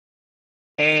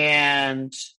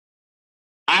 And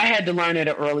I had to learn at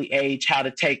an early age how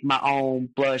to take my own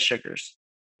blood sugars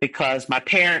because my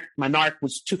narc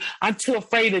I'm too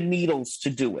afraid of needles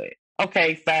to do it.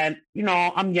 Okay, fine.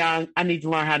 I'm young. I need to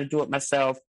learn how to do it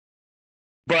myself.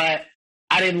 But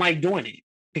I didn't like doing it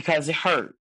because it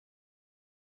hurt.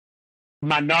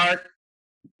 My narc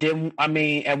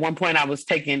at one point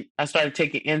I started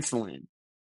taking insulin.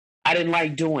 I didn't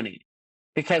like doing it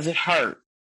because it hurt.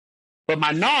 But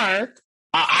my narc,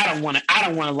 I don't want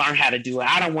to learn how to do it.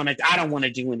 I don't want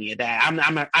to do any of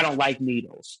that. I don't like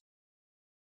needles.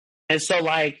 And so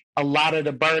like a lot of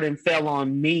the burden fell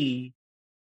on me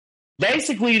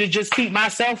basically to just keep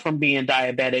myself from being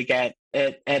diabetic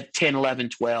at 10, 11,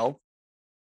 12.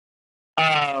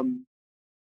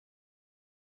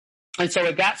 And so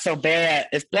it got so bad,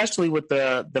 especially with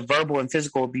the verbal and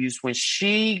physical abuse, when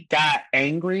she got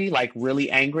angry, like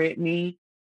really angry at me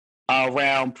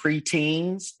around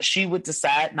preteens, she would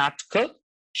decide not to cook.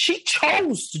 She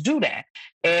chose to do that.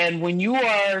 And when you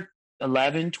are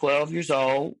 11, 12 years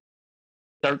old,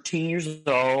 13 years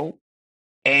old,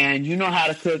 and you know how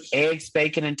to cook eggs,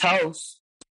 bacon, and toast,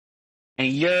 and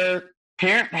your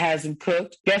parent hasn't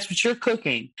cooked, guess what you're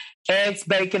cooking? Eggs,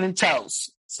 bacon, and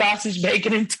toast. Sausage,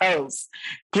 bacon, and toast.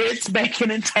 Grits,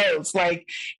 bacon, and toast. Like,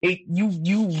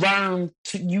 you learn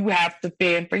you have to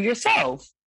fend for yourself.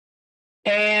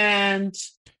 And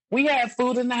we had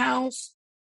food in the house,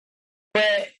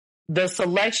 but the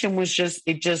selection was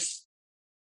it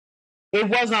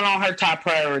wasn't on her top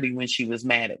priority when she was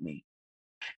mad at me.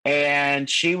 And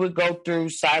she would go through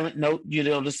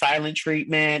the silent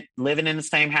treatment, living in the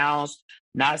same house,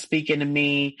 not speaking to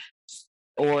me,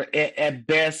 or at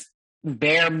best,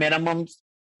 bare minimum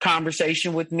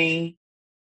conversation with me.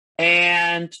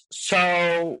 And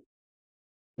so,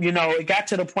 it got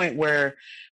to the point where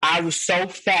I was so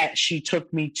fat, she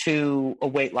took me to a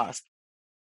weight loss.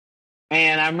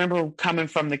 And I remember coming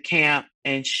from the camp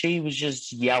and she was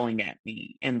just yelling at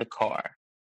me in the car.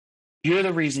 You're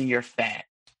the reason you're fat.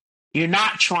 You're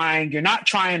not trying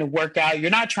to work out.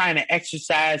 You're not trying to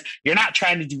exercise. You're not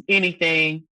trying to do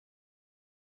anything.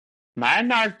 My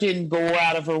narc didn't go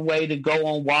out of her way to go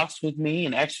on walks with me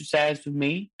and exercise with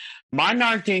me. My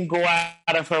narc didn't go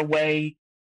out of her way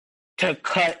to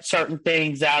cut certain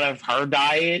things out of her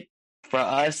diet for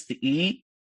us to eat.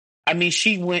 I mean,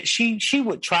 she would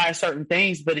try certain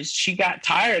things, but she got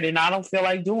tired and I don't feel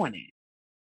like doing it.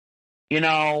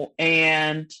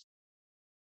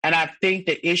 And I think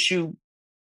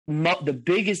the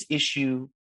biggest issue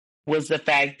was the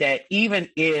fact that even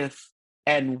if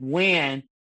and when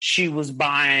she was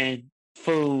buying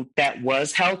food that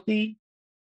was healthy,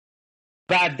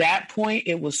 by that point,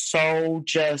 it was so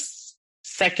just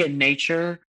second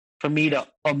nature for me to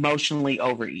emotionally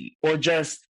overeat or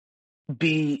just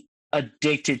be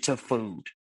addicted to food.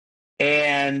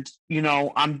 And,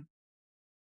 I'm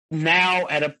now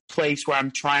at a place where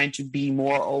I'm trying to be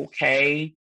more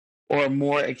okay or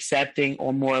more accepting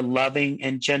or more loving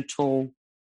and gentle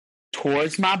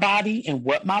towards my body and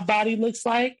what my body looks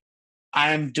like.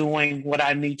 I'm doing what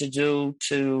I need to do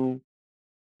to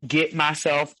get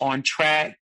myself on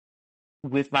track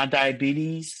with my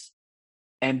diabetes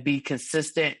and be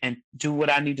consistent and do what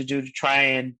I need to do to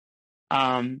try and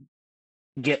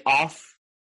get off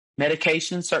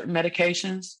certain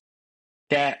medications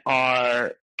that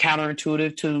are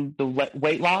counterintuitive to the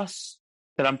weight loss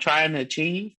that I'm trying to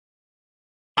achieve.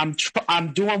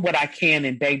 I'm doing what I can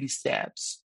in baby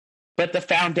steps, but the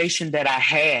foundation that I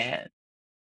had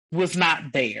was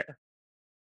not there.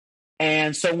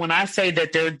 And so when I say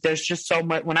that there's just so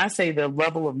much, when I say the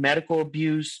level of medical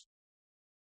abuse,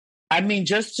 I mean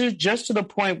just to the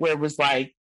point where it was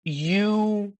like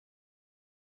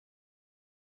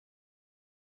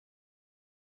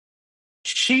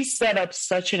she set up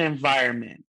such an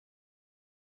environment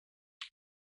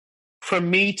for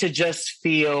me to just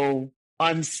feel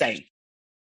unsafe.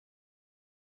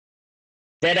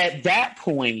 That at that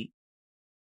point,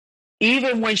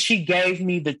 even when she gave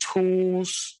me the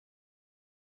tools,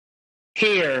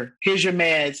 here's your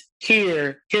meds,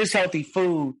 here's healthy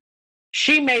food,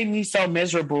 she made me so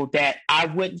miserable that I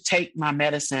wouldn't take my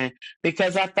medicine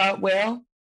because I thought, well,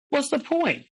 what's the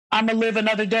point? I'm going to live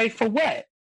another day for what?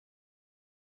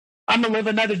 I'm going to live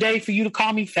another day for you to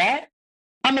call me fat?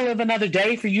 I'm going to live another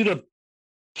day for you to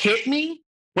hit me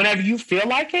whenever you feel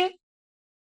like it?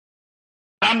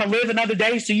 I'm going to live another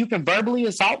day so you can verbally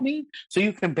assault me, so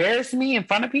you can embarrass me in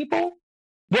front of people?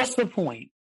 What's the point?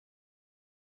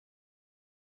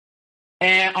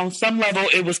 And on some level,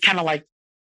 it was kind of like,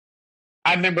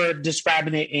 I remember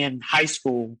describing it in high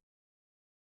school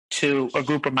to a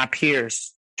group of my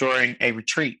peers during a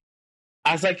retreat.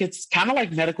 I was like, it's kind of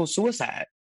like medical suicide.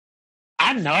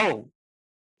 I know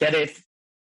that if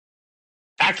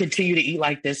I continue to eat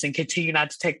like this and continue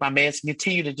not to take my meds and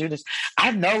continue to do this,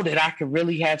 I know that I could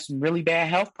really have some really bad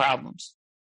health problems.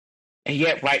 And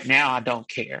yet right now, I don't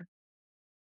care.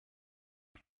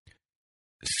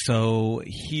 So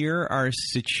here are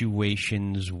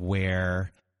situations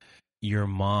where your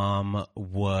mom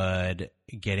would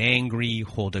get angry,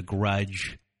 hold a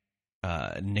grudge,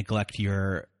 neglect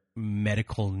your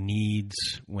medical needs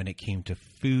when it came to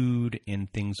food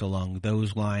and things along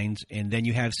those lines. And then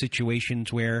you have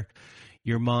situations where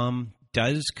your mom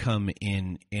does come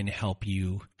in and help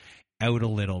you out a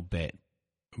little bit.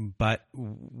 But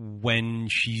when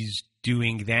she's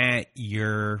doing that,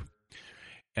 you're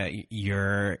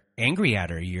angry at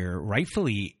her. You're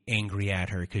rightfully angry at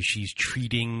her because she's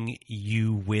treating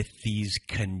you with these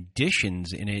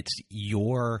conditions, and it's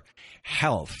your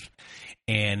health.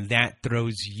 And that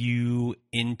throws you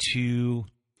into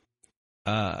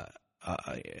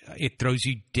it throws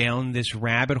you down this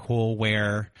rabbit hole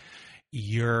where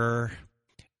you're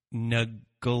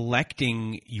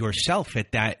neglecting yourself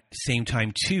at that same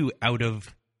time too, out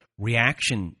of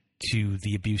reaction to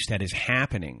the abuse that is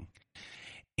happening.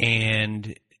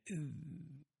 And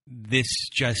this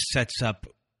just sets up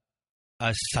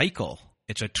a cycle.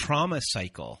 It's a trauma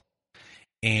cycle.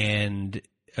 And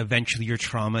eventually your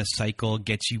trauma cycle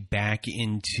gets you back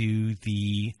into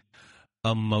the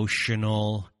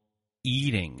emotional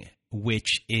eating,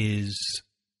 which is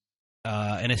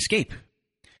an escape.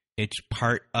 It's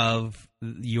part of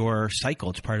your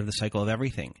cycle. It's part of the cycle of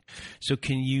everything. So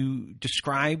can you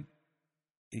describe,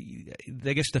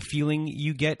 I guess, the feeling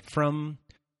you get from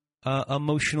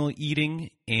emotional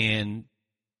eating? And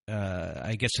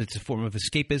I guess it's a form of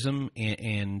escapism,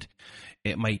 and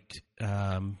it might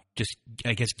just,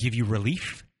 I guess, give you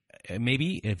relief,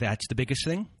 maybe, if that's the biggest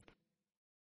thing.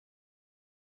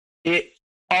 It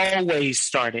always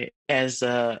started as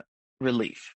a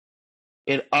relief.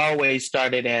 it always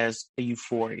started as a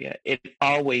euphoria. It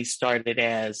always started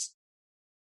as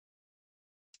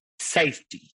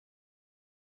safety.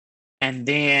 And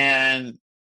then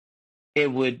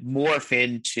it would morph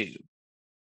into,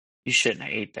 you shouldn't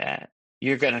have ate that.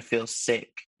 You're going to feel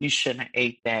sick. You shouldn't have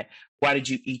ate that. Why did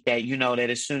you eat that? You know that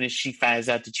as soon as she finds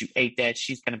out that you ate that,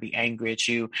 she's going to be angry at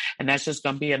you. And that's just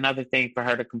going to be another thing for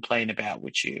her to complain about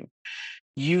with you.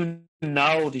 You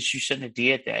know that you shouldn't have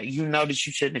did that. You know that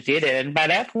you shouldn't have did it. And by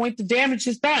that point, the damage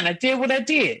is done. I did what I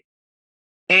did.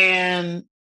 And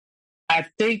I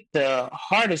think the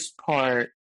hardest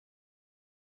part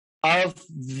of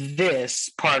this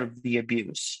part of the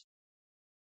abuse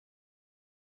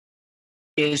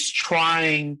is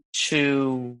trying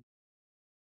to...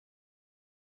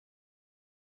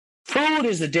 Food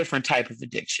is a different type of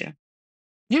addiction.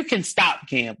 You can stop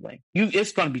gambling.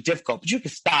 It's going to be difficult, but you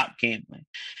can stop gambling.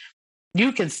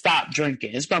 You can stop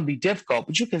drinking. It's going to be difficult,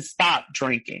 but you can stop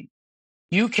drinking.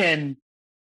 You can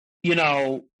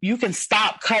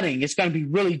stop cutting. It's going to be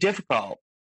really difficult,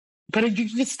 but you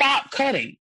can stop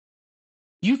cutting.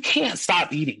 You can't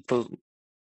stop eating food.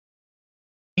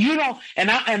 You know, and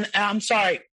I'm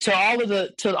sorry to all of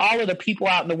the people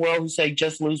out in the world who say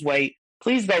just lose weight.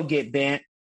 Please go get bent,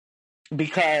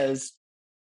 because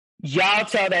y'all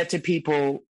tell that to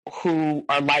people who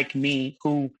are like me,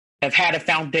 who have had a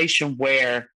foundation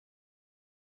where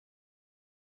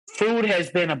food has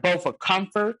been both a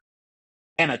comfort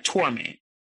and a torment.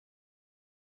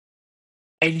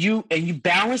 And you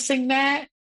balancing that,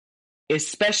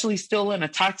 especially still in a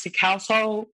toxic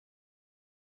household,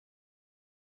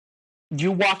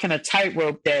 you walking a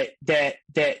tightrope that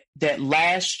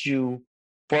lasts you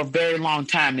for a very long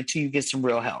time until you get some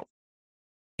real help.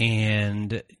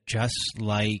 And just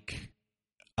like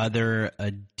other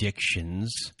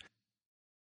addictions,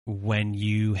 when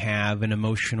you have an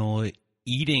emotional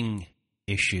eating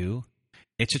issue,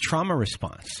 it's a trauma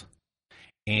response.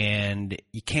 And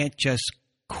you can't just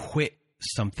quit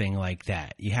something like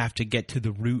that. You have to get to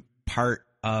the root part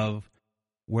of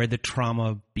where the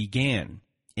trauma began.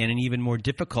 And an even more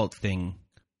difficult thing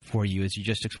for you, as you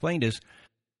just explained, is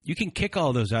you can kick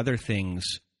all those other things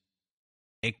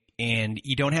and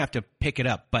you don't have to pick it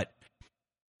up. But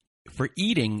for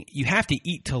eating, you have to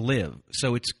eat to live.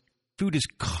 So food is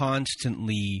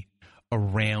constantly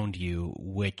around you,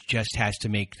 which just has to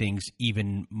make things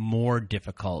even more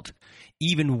difficult,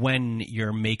 even when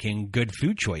you're making good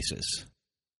food choices.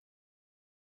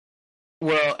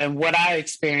 Well, and what I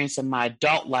experienced in my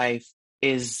adult life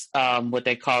is what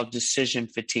they call decision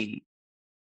fatigue.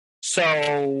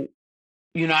 So,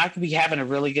 I could be having a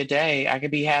really good day. I could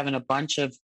be having a bunch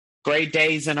of great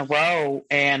days in a row,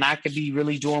 and I could be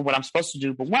really doing what I'm supposed to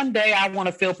do. But one day I want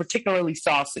to feel particularly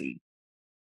saucy,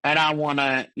 and I want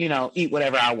to, eat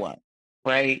whatever I want,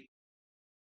 right?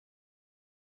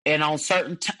 And on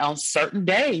certain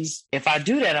days, if I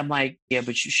do that, I'm like, yeah,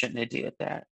 but you shouldn't have did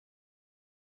that.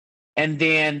 And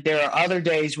then there are other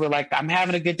days where, like, I'm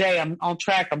having a good day, I'm on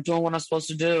track, I'm doing what I'm supposed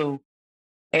to do,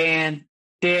 and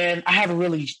then I have a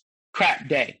really crap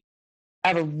day.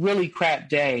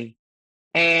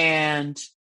 And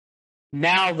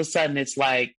now all of a sudden it's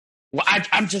like, well, I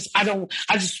don't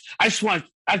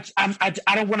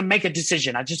want to make a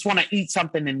decision. I just want to eat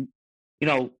something and,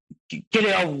 get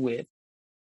it over with.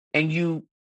 And you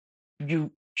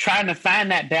trying to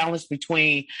find that balance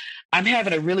between, I'm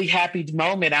having a really happy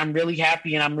moment, I'm really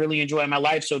happy and I'm really enjoying my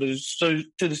life. So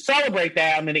to celebrate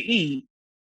that, I'm going to eat.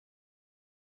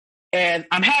 And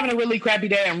I'm having a really crappy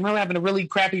day. I'm really having a really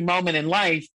crappy moment in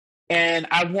life. And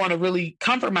I want to really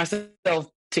comfort myself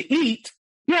to eat.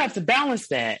 You have to balance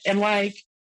that. And like,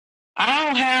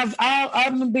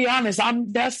 I'm going to be honest.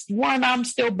 That's one I'm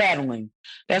still battling.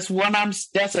 That's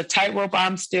a tightrope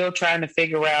I'm still trying to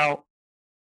figure out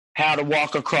how to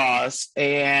walk across.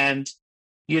 And,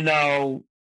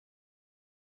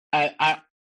 I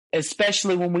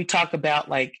especially when we talk about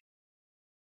like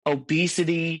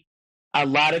obesity, a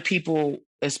lot of people,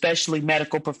 especially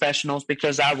medical professionals,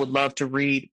 because I would love to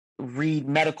read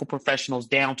medical professionals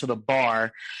down to the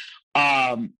bar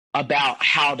about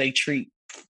how they treat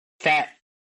fat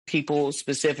people,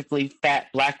 specifically fat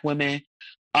Black women,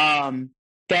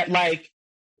 that like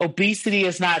obesity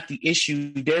is not the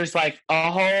issue. There's like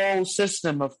a whole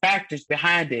system of factors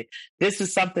behind it. This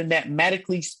is something that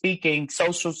medically speaking,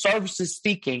 social services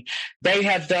speaking, they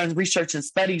have done research and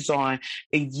studies on,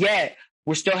 and yet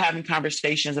we're still having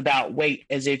conversations about weight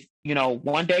as if,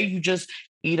 one day you just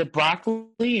eat a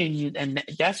broccoli and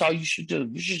that's all you should do.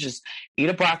 You should just eat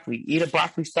a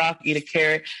broccoli stalk, eat a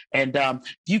carrot. And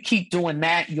you keep doing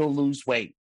that, you'll lose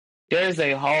weight. There's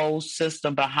a whole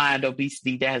system behind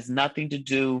obesity that has nothing to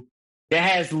do that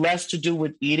has less to do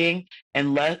with eating and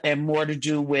more to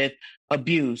do with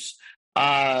abuse,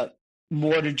 more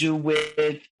to do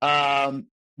with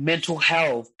mental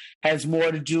health, has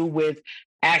more to do with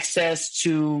access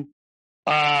to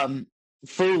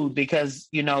food, because,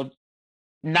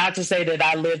 not to say that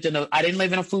I didn't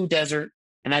live in a food desert,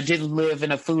 and I didn't live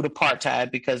in a food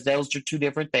apartheid, because those are two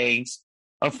different things.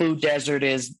 A food desert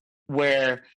is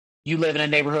where you live in a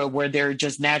neighborhood where there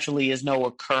just naturally is no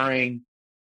occurring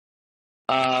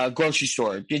grocery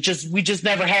store. We just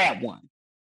never had one.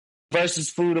 Versus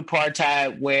food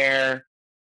apartheid, where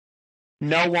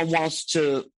no one wants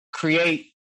to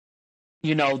create,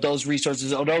 those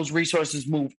resources, or those resources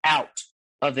move out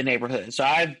of the neighborhood. So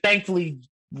I thankfully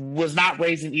was not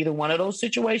raised in either one of those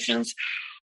situations,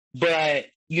 but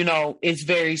it's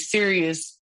very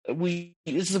serious. This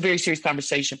is a very serious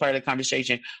conversation, part of the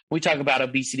conversation. We talk about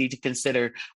obesity, to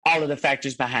consider all of the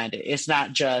factors behind it. It's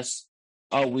not just,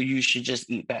 oh, well, you should just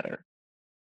eat better.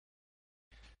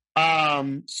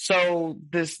 So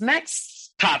this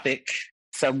next topic,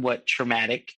 somewhat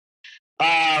traumatic.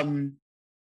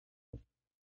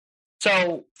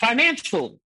 So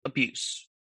financial abuse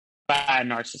by a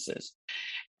narcissist,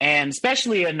 and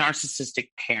especially a narcissistic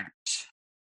parent,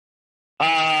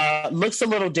 looks a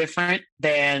little different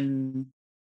than,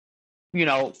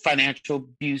 financial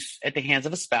abuse at the hands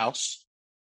of a spouse.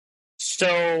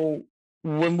 So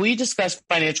when we discuss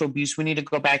financial abuse, we need to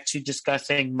go back to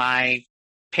discussing my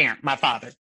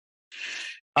father.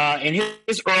 In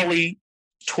his early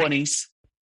 20s,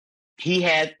 he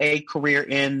had a career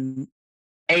in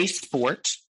a sport.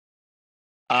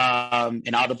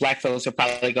 And all the black folks are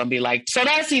probably going to be like, so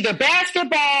that's either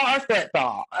basketball or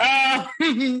football.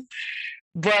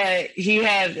 But he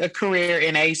had a career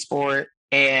in a sport,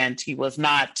 and he was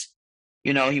not,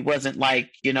 he wasn't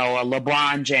like, a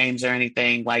LeBron James or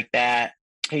anything like that.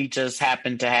 He just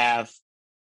happened to have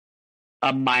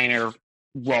a minor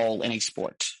role in a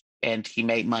sport, and he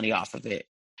made money off of it.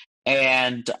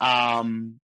 And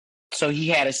so he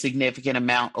had a significant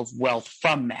amount of wealth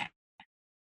from that.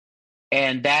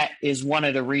 And that is one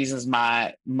of the reasons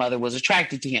my mother was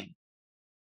attracted to him.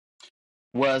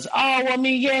 Was,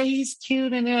 he's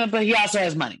cute, but he also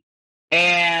has money.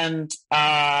 And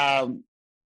so,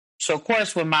 of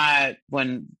course, when my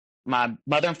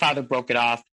mother and father broke it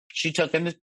off, she took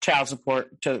him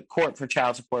to court for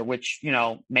child support, which,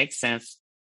 makes sense.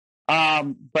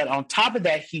 But on top of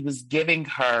that, he was giving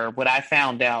her, what I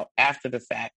found out after the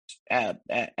fact,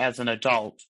 as an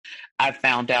adult, I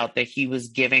found out that he was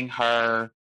giving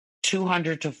her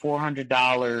 $200 to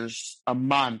 $400 a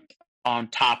month on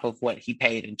top of what he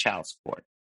paid in child support.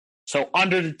 So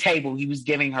under the table, he was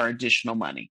giving her additional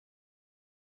money.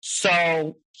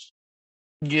 So,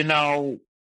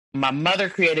 my mother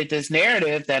created this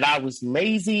narrative that I was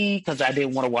lazy because I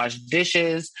didn't want to wash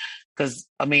dishes. Because,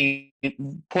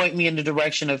 point me in the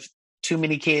direction of too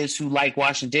many kids who like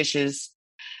washing dishes.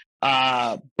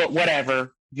 But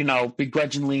whatever,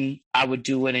 begrudgingly, I would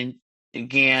do it. And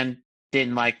again,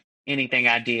 didn't like anything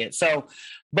I did. So,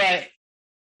 but,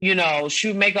 she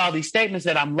would make all these statements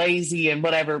that I'm lazy and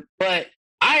whatever. But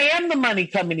I am the money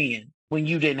coming in when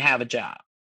you didn't have a job.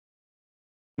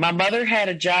 My mother had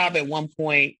a job at one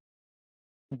point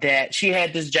that she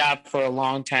had this job for a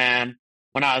long time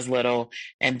when I was little,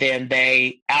 and then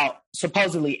they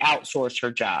supposedly outsourced her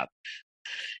job.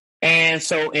 And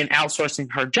so in outsourcing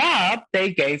her job,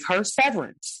 they gave her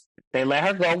severance. They let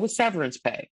her go with severance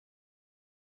pay.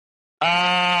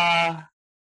 My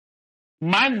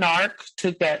narc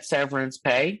took that severance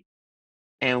pay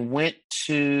and went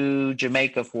to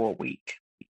Jamaica for a week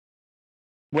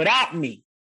without me.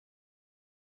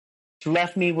 She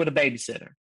left me with a babysitter.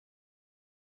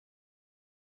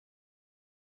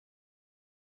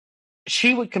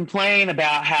 She would complain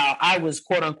about how I was,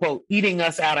 quote unquote, eating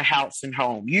us out of house and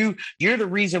home. You're the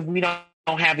reason we don't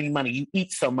have any money. You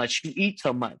eat so much.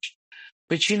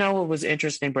 But you know what was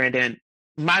interesting, Brandon?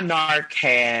 My narc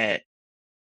had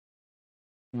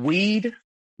weed,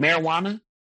 marijuana,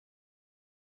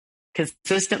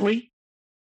 consistently.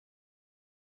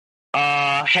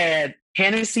 Had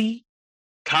Hennessy,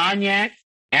 cognac,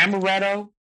 amaretto.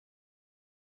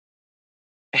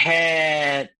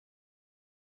 Had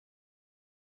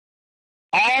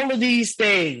all of these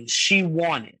things she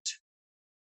wanted.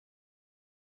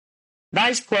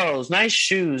 Nice clothes, nice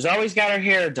shoes, always got her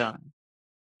hair done.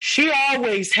 She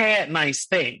always had nice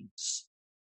things.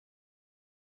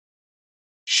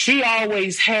 She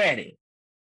always had it.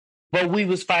 But we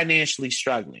was financially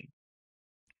struggling.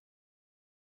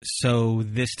 So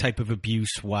this type of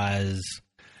abuse was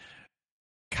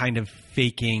kind of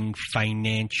faking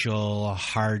financial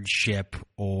hardship,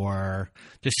 or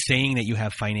just saying that you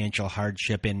have financial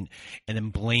hardship and then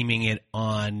blaming it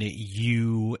on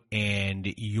you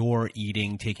and your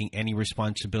eating, taking any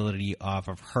responsibility off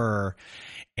of her,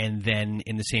 and then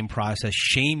in the same process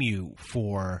shame you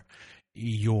for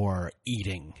your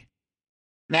eating.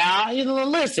 Now,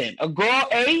 listen, a girl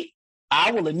ate.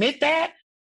 I will admit that.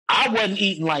 I wasn't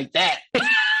eating like that.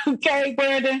 Okay,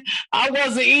 Brandon? I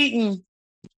wasn't eating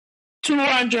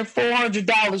 $200,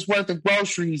 $400 worth of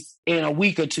groceries in a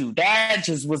week or two. That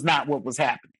just was not what was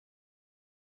happening.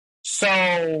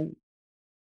 So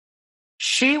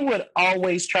she would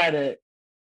always try to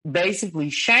basically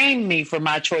shame me for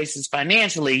my choices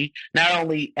financially, not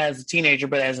only as a teenager,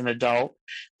 but as an adult,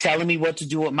 telling me what to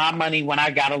do with my money when I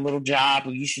got a little job,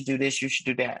 or you should do this, you should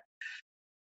do that.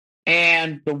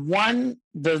 And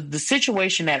the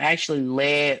situation that actually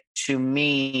led to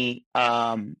me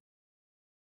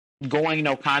going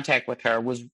no contact with her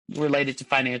was related to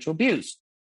financial abuse.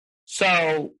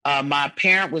 So my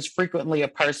parent was frequently a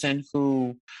person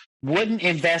who wouldn't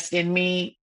invest in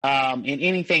me in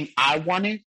anything I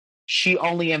wanted. She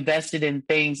only invested in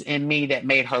things in me that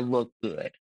made her look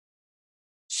good.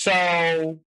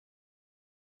 So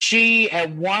she at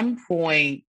one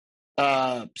point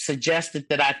suggested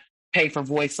that I pay for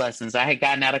voice lessons. I had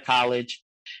gotten out of college,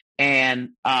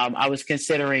 and I was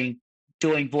considering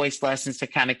doing voice lessons to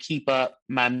kind of keep up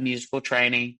my musical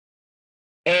training.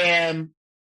 And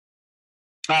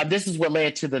this is what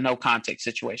led to the no contact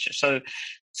situation.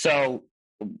 So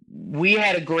we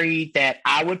had agreed that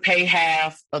I would pay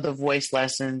half of the voice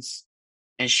lessons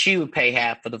and she would pay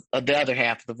half of the other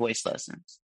half of the voice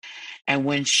lessons. And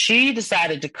when she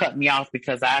decided to cut me off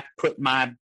because I put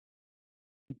my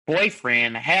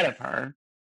boyfriend ahead of her,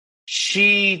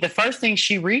 the first thing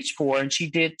she reached for, and she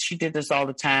did this all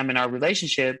the time in our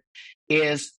relationship,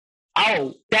 is,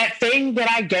 oh, that thing that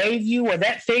I gave you, or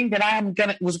that thing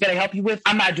that was gonna help you with,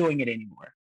 I'm not doing it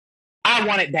anymore. I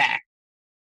want it back.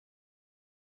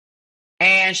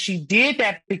 And she did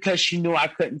that because she knew I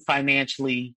couldn't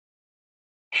financially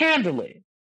handle it.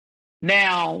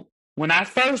 Now, when I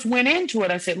first went into it,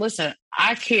 I said, listen,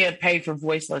 I can't pay for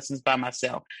voice lessons by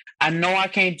myself. I know I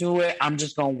can't do it. I'm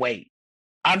just going to wait.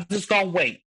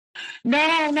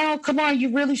 No, come on.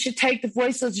 You really should take the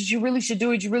voice lessons. You really should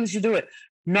do it.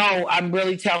 No, I'm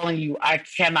really telling you, I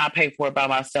cannot pay for it by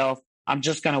myself. I'm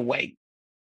just going to wait.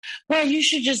 Well, you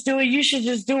should just do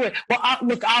it. Well,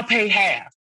 I'll pay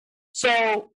half.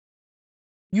 So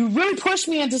you really pushed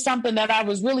me into something that I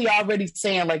was really already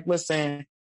saying, like, listen,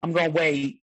 I'm going to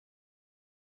wait.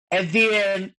 And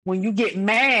then when you get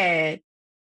mad,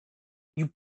 you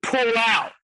pull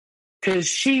out. Because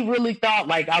she really thought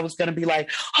like I was going to be like,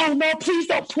 oh, no, please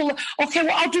don't pull it. Okay,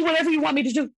 well, I'll do whatever you want me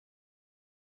to do.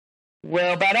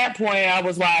 Well, by that point, I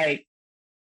was like,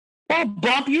 well,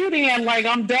 bump you then. Like,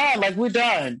 I'm done. Like, we're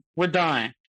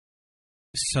done.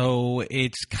 So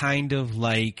it's kind of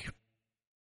like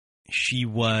she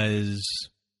was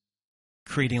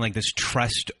creating like this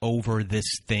trust over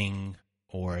this thing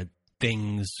or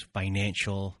things,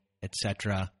 financial,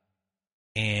 etc.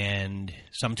 And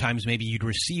sometimes maybe you'd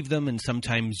receive them and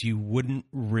sometimes you wouldn't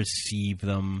receive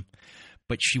them.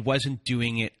 But she wasn't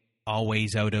doing it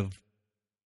always out of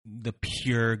the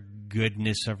pure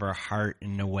goodness of her heart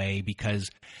in a way, because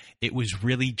it was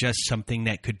really just something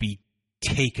that could be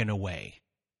taken away.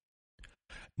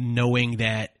 Knowing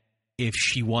that if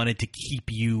she wanted to keep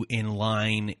you in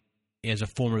line as a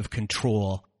form of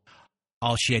control,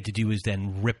 all she had to do was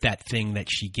then rip that thing that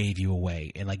she gave you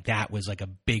away. And like that was like a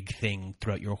big thing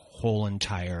throughout your whole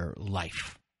entire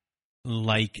life.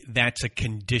 Like that's a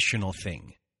conditional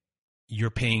thing.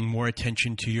 You're paying more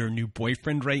attention to your new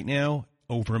boyfriend right now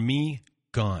over me,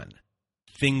 gone.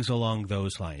 Things along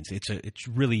those lines. It's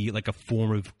really like a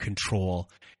form of control.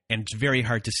 And it's very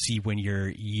hard to see when you're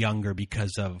younger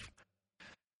because of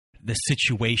the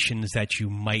situations that you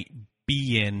might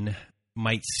be in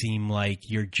might seem like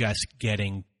you're just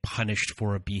getting punished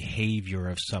for a behavior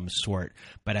of some sort.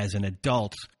 But as an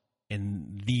adult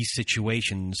in these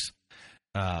situations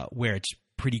where it's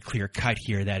pretty clear cut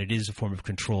here that it is a form of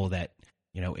control, that,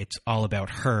 you know, it's all about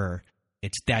her,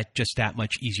 it's just that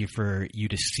much easier for you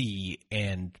to see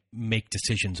and make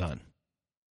decisions on.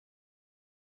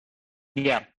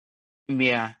 Yeah.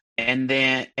 And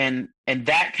then, and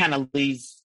that kind of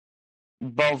leads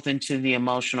both into the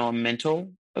emotional and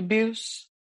mental abuse,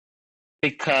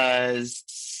 because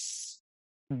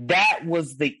that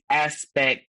was the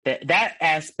aspect that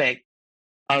aspect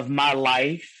of my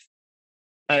life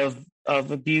of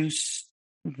abuse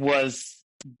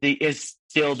is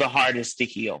still the hardest to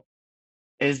heal,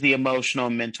 is the emotional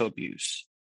and mental abuse.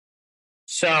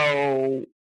 So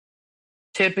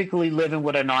typically living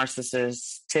with a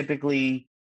narcissist, typically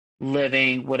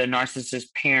living with a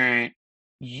narcissist parent,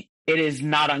 it is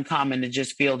not uncommon to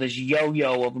just feel this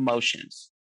yo-yo of emotions.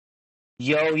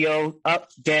 Yo-yo, up,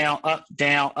 down, up,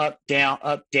 down, up, down,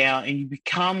 up, down. And you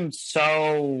become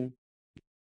so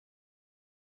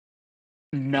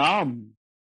numb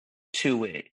to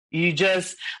it. You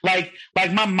just like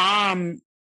my mom,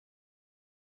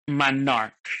 my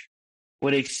narc,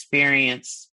 would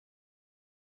experience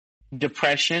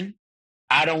depression.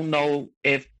 I don't know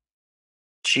if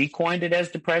she coined it as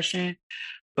depression,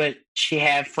 but she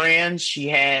had friends. She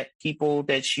had people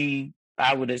that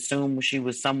I would assume she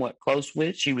was somewhat close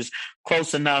with. She was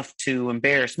close enough to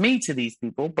embarrass me to these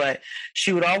people, but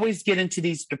she would always get into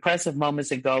these depressive moments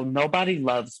and go, nobody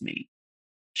loves me.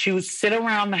 She would sit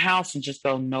around the house and just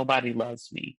go, nobody loves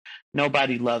me.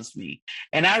 Nobody loves me.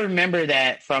 And I remember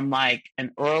that from like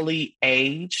an early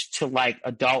age to like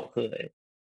adulthood.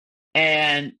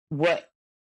 And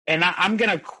I'm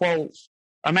going to quote,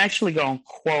 I'm actually going to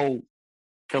quote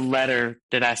the letter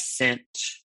that I sent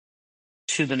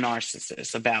to the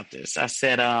narcissist about this. I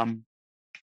said,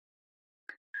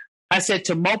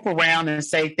 to mope around and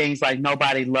say things like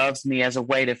nobody loves me as a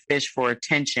way to fish for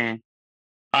attention,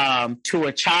 to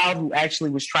a child who actually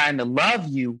was trying to love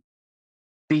you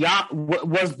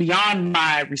was beyond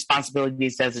my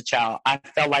responsibilities as a child. I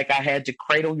felt like I had to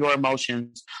cradle your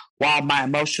emotions while my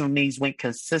emotional needs went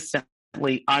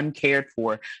consistently uncared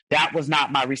for. That was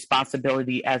not my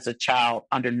responsibility as a child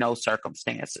under no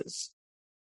circumstances.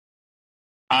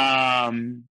 Her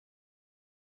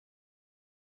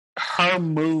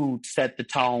mood set the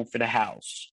tone for the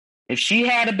house. If she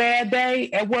had a bad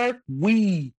day at work,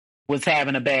 we was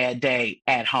having a bad day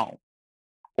at home.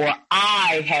 Or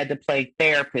I had to play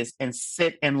therapist and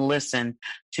sit and listen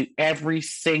to every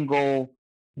single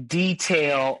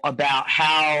detail about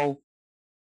how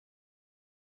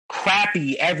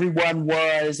crappy everyone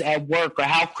was at work or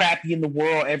how crappy in the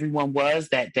world everyone was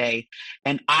that day.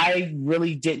 And I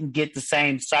really didn't get the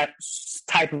same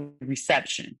type of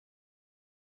reception.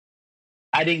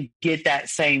 I didn't get that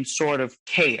same sort of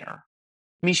care.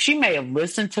 I mean, she may have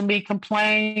listened to me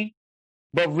complain,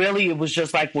 but really it was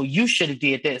just like, well, you should have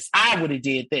did this. I would have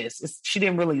did this. She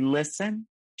didn't really listen.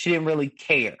 She didn't really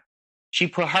care. She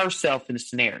put herself in the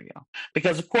scenario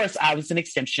because, of course, I was an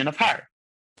extension of her.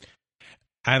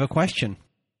 I have a question.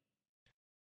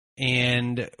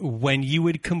 And when you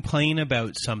would complain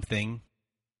about something,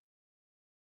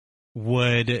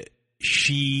 would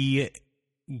she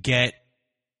get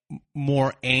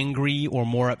more angry or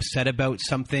more upset about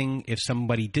something if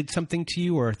somebody did something to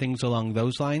you or things along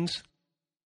those lines?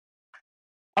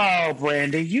 Oh,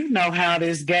 Brandon, you know how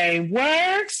this game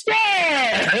works.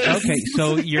 Yes. Okay,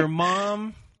 so your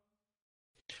mom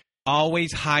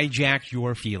always hijacked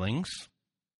your feelings.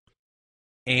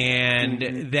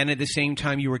 And then at the same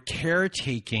time, you were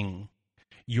caretaking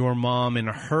your mom in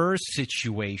her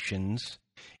situations.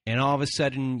 And all of a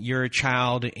sudden, you're a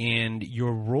child, and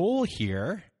your role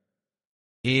here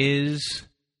is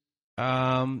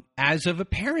as of a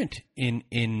parent in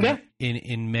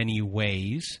many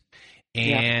ways.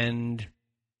 And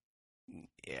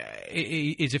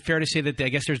is it fair to say that I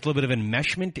guess there's a little bit of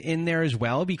enmeshment in there as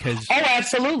well? Because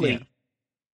absolutely. Yeah.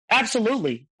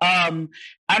 Absolutely. I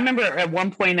remember at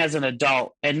one point as an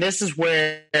adult, and this was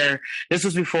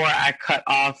before I cut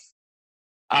off.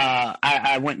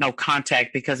 I went no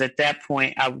contact because at that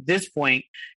point,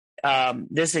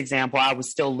 this example, I was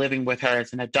still living with her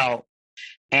as an adult,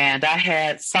 and I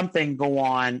had something go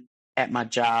on at my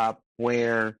job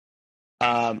where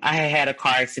I had a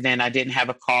car accident. I didn't have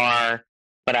a car,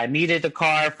 but I needed the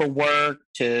car for work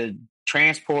to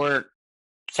transport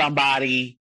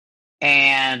somebody.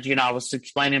 And, I was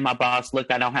explaining to my boss,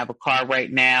 look, I don't have a car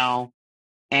right now.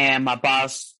 And my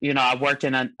boss, I worked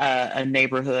in a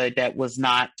neighborhood that was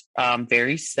not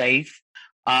very safe.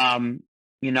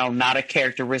 Not a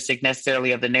characteristic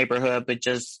necessarily of the neighborhood, but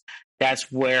just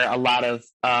that's where a lot of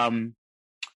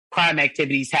crime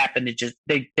activities happen.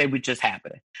 They would just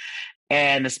happen.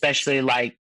 And especially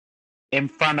like in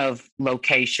front of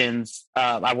locations,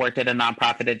 I worked at a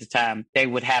nonprofit at the time, they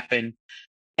would happen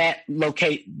at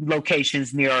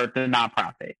locations near the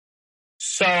nonprofit.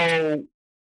 So,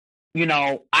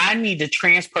 I need to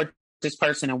transport this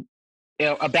person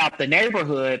about the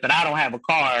neighborhood, but I don't have a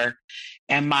car.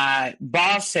 And my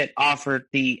boss had offered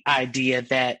the idea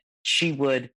that she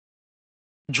would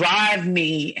drive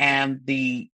me and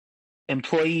the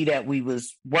employee that we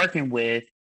was working with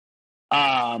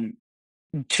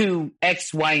to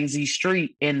X, Y, and Z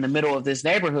street in the middle of this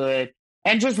neighborhood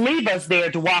and just leave us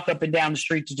there to walk up and down the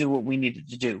street to do what we needed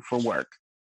to do for work.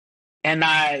 And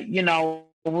I,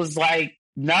 was like,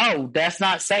 no, that's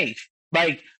not safe.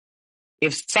 Like,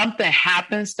 if something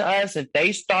happens to us, if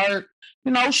they start,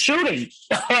 shooting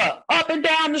up and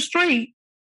down the street,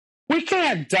 we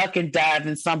can't duck and dive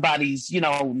in somebody's,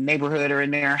 neighborhood or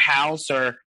in their house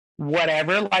or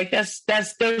whatever. Like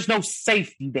there's no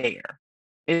safety there,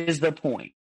 is the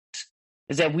point.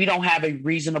 Is that we don't have a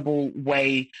reasonable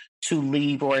way to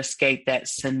leave or escape that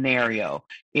scenario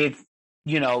if,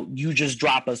 you just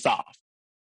drop us off.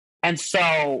 And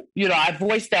so, I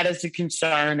voiced that as a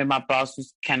concern, and my boss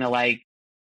was kind of like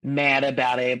mad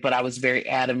about it, but I was very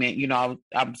adamant. I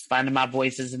was finding my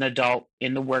voice as an adult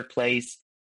in the workplace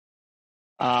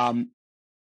to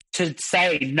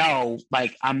say, no,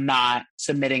 like, I'm not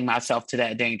submitting myself to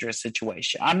that dangerous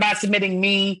situation. I'm not submitting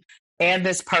me and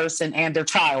this person and their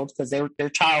child, because their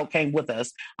child came with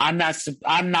us. I'm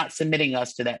not submitting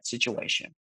us to that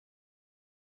situation.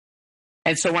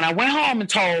 And so when I went home and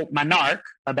told my narc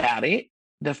about it,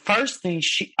 the first thing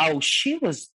she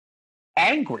was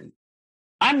angry.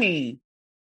 I mean,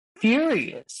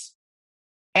 furious.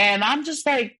 And I'm just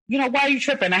like, why are you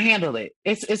tripping? I handle it.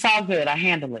 It's all good. I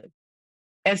handle it.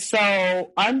 And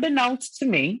so unbeknownst to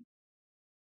me,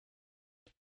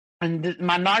 and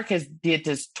my narc has did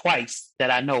this twice that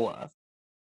I know of.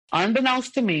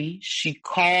 Unbeknownst to me, she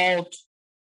called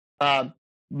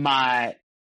my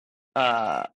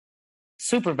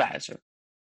supervisor,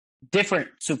 different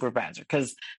supervisor,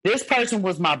 because this person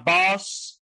was my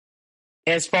boss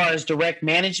as far as direct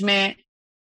management,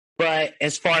 but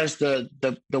as far as the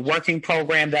working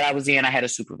program that I was in, I had a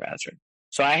supervisor.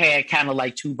 So I had kind of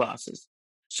like two bosses.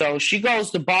 So she goes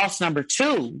to boss number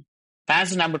 2, finds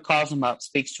the number, calls him up,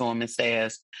 speaks to him, and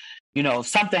says, if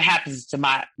something happens to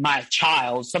my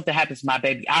child, something happens to my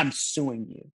baby, I'm suing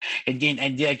you. And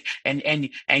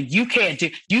you can't do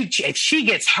if she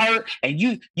gets hurt and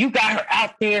you got her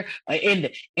out there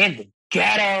in the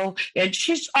ghetto, and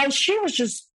she was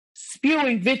just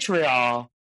spewing vitriol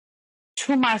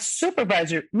to my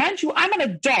supervisor. Mind you, I'm an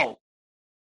adult.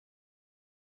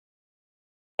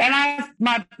 And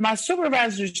my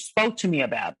supervisor spoke to me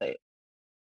about it.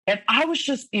 And I was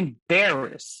just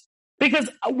embarrassed because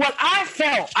what I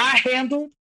felt I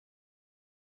handled,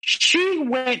 she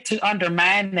went to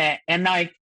undermine that. And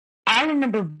like, I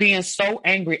remember being so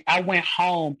angry. I went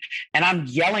home and I'm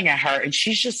yelling at her and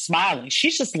she's just smiling.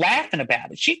 She's just laughing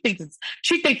about it. She thinks it's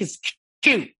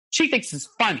cute. She thinks it's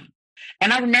funny.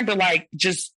 And I remember like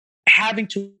just having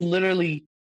to literally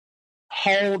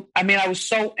I was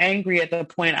so angry at the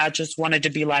point I just wanted to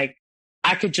be like,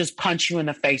 I could just punch you in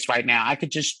the face right now. I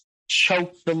could just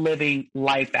choke the living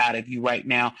life out of you right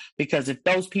now. Because if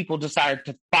those people decided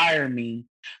to fire me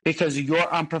because of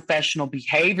your unprofessional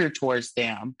behavior towards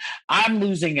them, I'm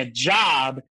losing a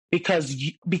job because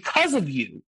of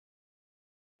you.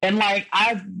 And like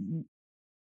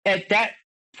at that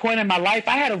point in my life,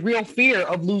 I had a real fear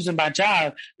of losing my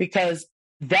job because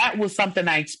that was something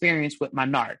I experienced with my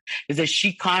narc, is that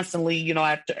she constantly,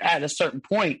 at a certain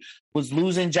point was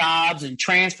losing jobs and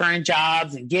transferring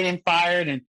jobs and getting fired.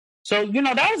 And so,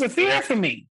 that was a fear for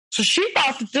me. So she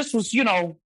thought that this was,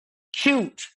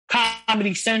 cute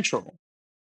Comedy Central.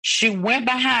 She went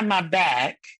behind my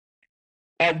back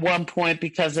at one point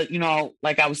because,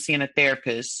 like I was seeing a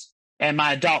therapist in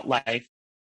my adult life.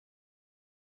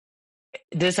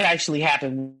 This actually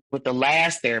happened with the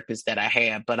last therapist that I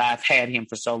had, but I've had him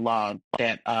for so long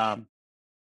that,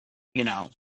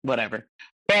 whatever.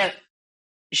 But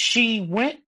she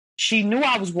knew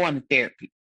I was going to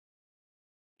therapy.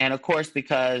 And of course,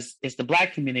 because it's the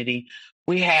Black community,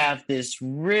 we have this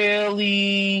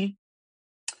really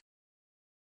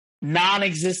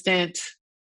non-existent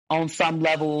on some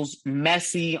levels,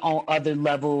 messy on other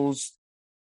levels,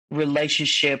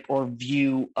 relationship or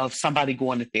view of somebody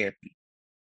going to therapy.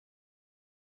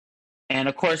 And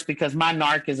of course, because my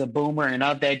narc is a boomer and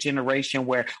of that generation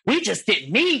where we just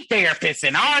didn't need therapists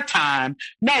in our time.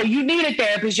 No, you need a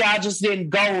therapist. Y'all just didn't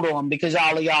go to them because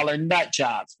all of y'all are nut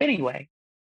jobs. Anyway,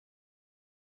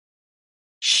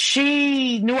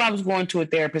 she knew I was going to a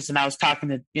therapist and I was talking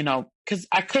to, because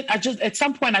at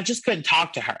some point I just couldn't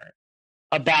talk to her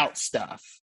about stuff.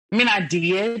 I mean, I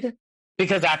did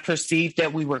because I perceived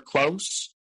that we were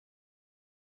close.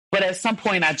 But at some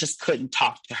point I just couldn't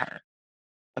talk to her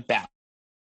about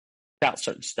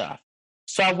certain stuff.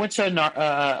 So I went to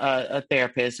a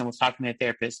therapist and was talking to a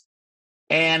therapist.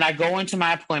 And I go into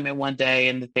my appointment one day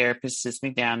and the therapist sits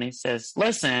me down and he says,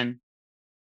 listen,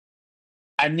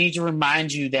 I need to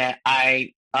remind you that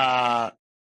I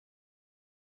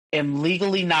am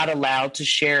legally not allowed to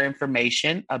share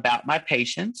information about my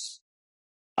patients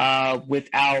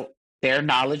without their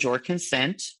knowledge or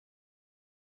consent.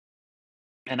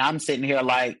 And I'm sitting here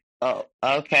like, oh,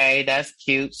 okay, that's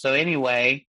cute. So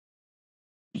anyway,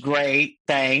 great,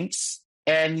 thanks.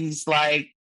 And he's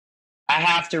like, I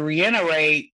have to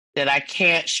reiterate that I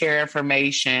can't share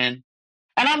information.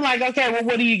 And I'm like, okay, well,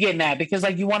 what are you getting at? Because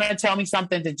like, you want to tell me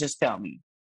something, to just tell me.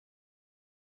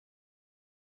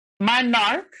 My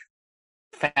narc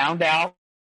found out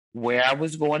where I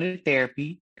was going to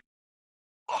therapy,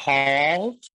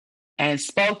 called and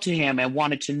spoke to him and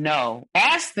wanted to know,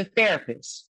 asked the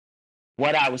therapist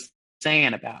what I was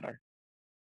saying about her.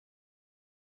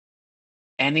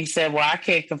 And he said, well, I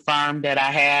can't confirm that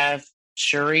I have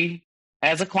Shuri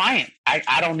as a client.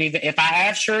 I don't even, if I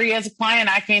have Shuri as a client,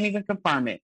 I can't even confirm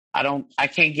it. I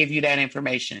can't give you that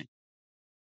information.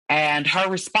 And her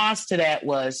response to that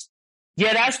was,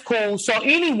 yeah, that's cool. So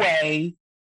anyway,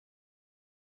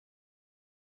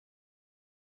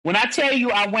 when I tell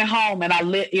you I went home and I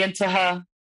lit into her,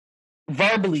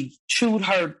 verbally chewed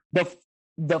her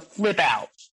the flip out,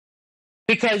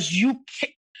 because you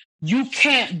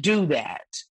can't do that.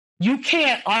 You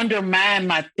can't undermine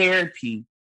my therapy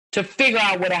to figure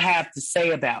out what I have to say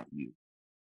about you.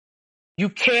 You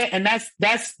can't, and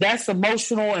that's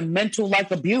emotional and mental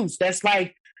like abuse. That's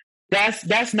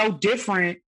no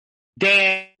different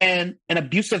than an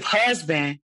abusive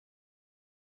husband,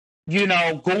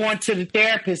 going to the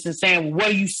therapist and saying, what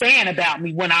are you saying about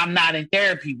me when I'm not in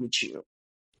therapy with you?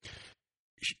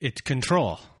 It's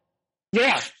control.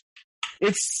 Yeah.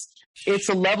 It's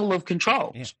a level of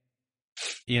control.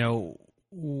 Yeah.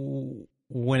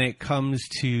 When it comes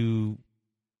to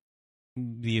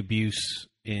the abuse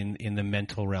in the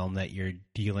mental realm that you're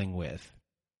dealing with,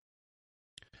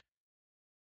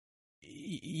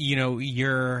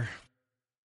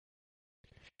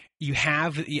 you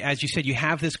have, as you said, you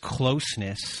have this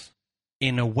closeness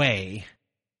in a way,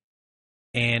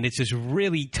 and it's this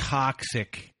really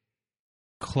toxic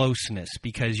closeness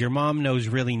because your mom knows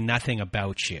really nothing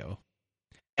about you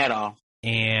at all.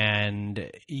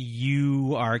 And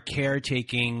you are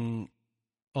caretaking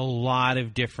a lot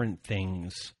of different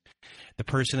things. The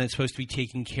person that's supposed to be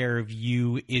taking care of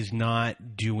you is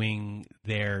not doing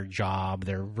their job.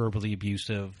 They're verbally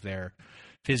abusive. They're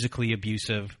physically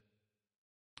abusive.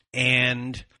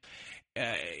 And,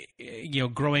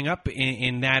 growing up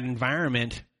in that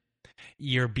environment,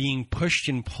 you're being pushed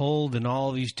and pulled in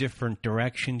all these different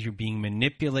directions. You're being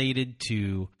manipulated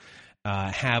to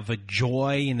have a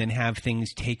joy and then have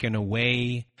things taken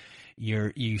away.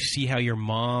 You see how your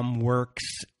mom works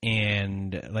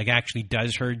and actually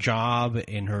does her job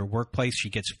in her workplace. She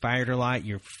gets fired a lot.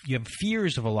 You have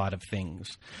fears of a lot of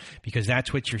things because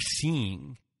that's what you're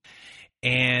seeing.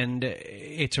 And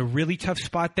it's a really tough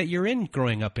spot that you're in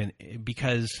growing up in,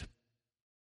 because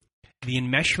the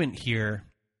enmeshment here,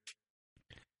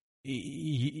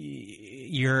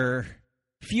 you're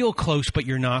feel close, but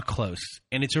you're not close.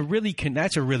 And that's a really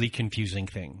confusing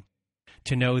thing,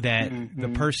 to know that the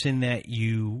person that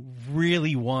you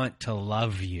really want to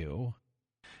love you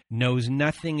knows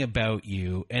nothing about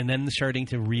you, and then starting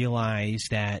to realize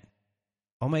that,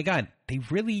 oh my God, they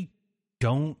really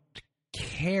don't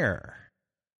care.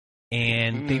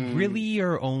 And they really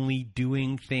are only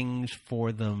doing things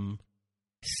for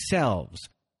themselves.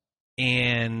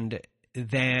 And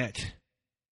that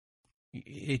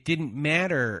it didn't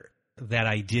matter that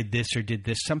I did this or did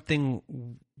this. Something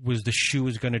the shoe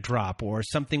was going to drop, or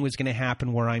something was going to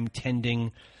happen where I'm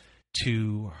tending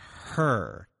to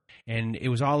her. And it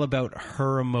was all about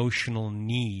her emotional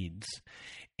needs.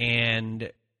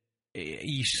 And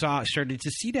you started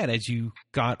to see that as you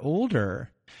got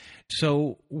older.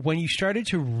 So when you started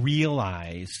to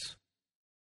realize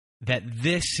that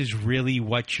this is really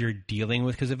what you're dealing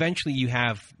with, because eventually you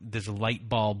have this light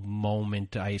bulb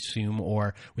moment, I assume,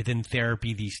 or within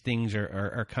therapy, these things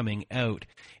are coming out,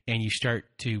 and you start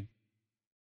to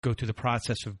go through the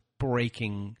process of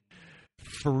breaking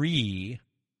free.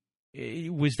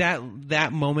 Was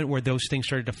that moment where those things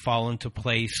started to fall into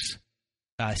place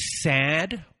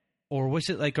sad, or was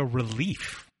it like a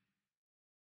relief?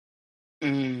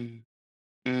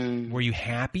 Were you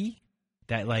happy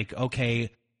that, okay,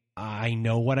 I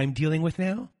know what I'm dealing with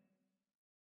now?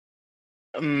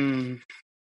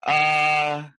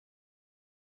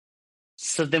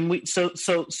 So then we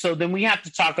have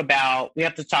to talk about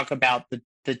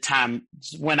the time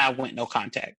when I went no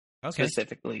contact. Okay.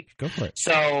 Specifically. Go for it.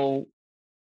 So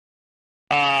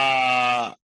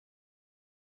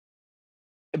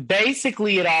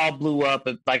basically it all blew up,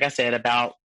 like I said,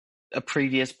 about a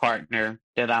previous partner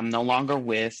that I'm no longer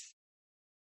with.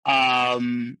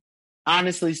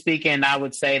 Honestly speaking, I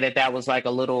would say that was like a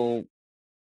little,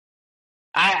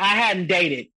 I hadn't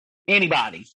dated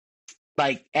anybody,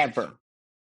 ever.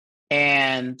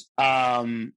 And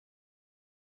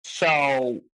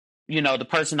so, the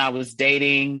person I was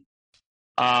dating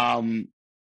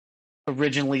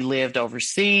originally lived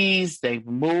overseas. They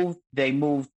moved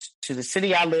to the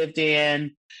city I lived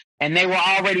in, and they were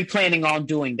already planning on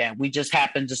doing that. We just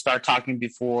happened to start talking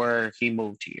before he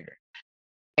moved here.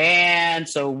 And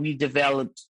so we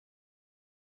developed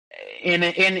in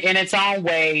its own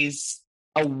ways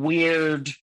a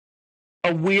weird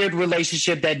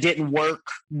relationship that didn't work,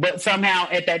 but somehow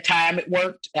at that time it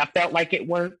worked. I felt like it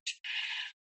worked.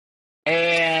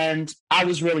 And I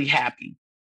was really happy.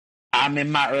 I'm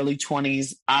in my early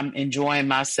 20s. I'm enjoying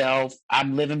myself.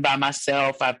 I'm living by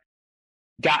myself. I've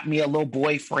got me a little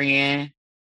boyfriend.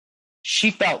 She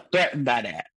felt threatened by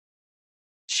that.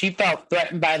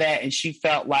 And she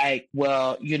felt like,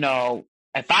 well,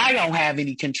 if I don't have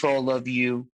any control of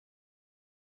you,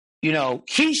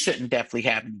 he shouldn't definitely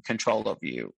have any control over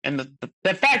you. And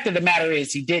the fact of the matter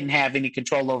is he didn't have any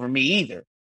control over me either.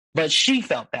 But she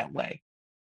felt that way.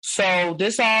 So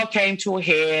this all came to a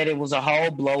head. It was a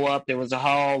whole blow up. There was a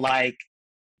whole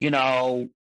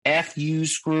F you,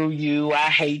 screw you, I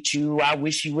hate you, I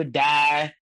wish you would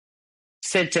die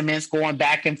sentiments going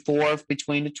back and forth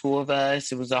between the two of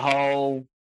us. It was a whole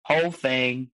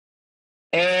thing.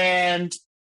 And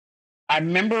I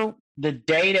remember the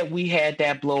day that we had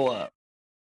that blow up,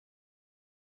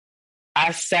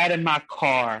 I sat in my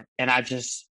car and I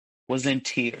just was in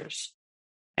tears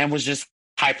and was just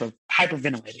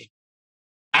hyperventilating.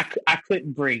 I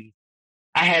couldn't breathe.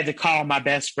 I had to call my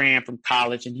best friend from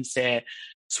college, and he said,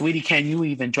 "Sweetie, can you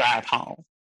even drive home?"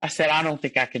 I said, "I don't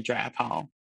think I can drive home."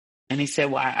 And he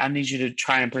said, "Well, I need you to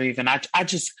try and breathe." And I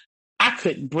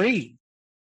couldn't breathe.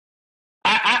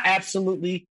 I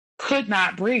absolutely could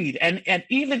not breathe. And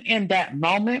even in that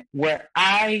moment where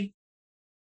I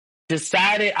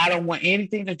decided I don't want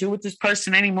anything to do with this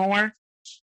person anymore,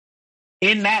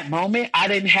 in that moment, I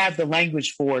didn't have the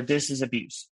language for this is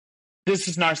abuse. This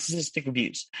is narcissistic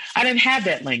abuse. I didn't have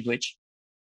that language.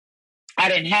 I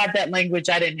didn't have that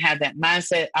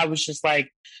mindset. I was just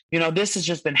like, this has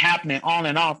just been happening on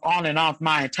and off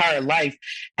my entire life.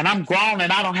 And I'm grown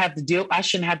and I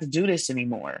shouldn't have to do this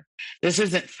anymore. This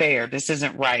isn't fair. This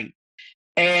isn't right.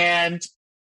 And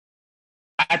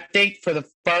I think the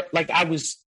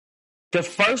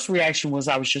first reaction was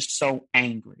I was just so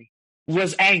angry. It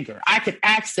was anger. I could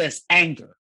access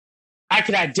anger. I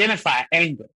could identify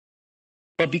anger.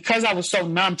 But because I was so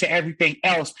numb to everything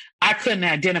else, I couldn't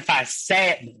identify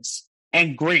sadness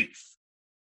and grief.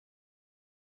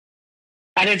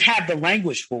 I didn't have the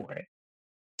language for it.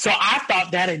 So I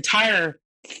thought that entire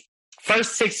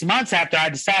first 6 months after I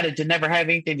decided to never have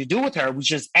anything to do with her was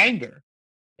just anger.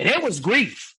 And it was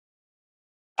grief.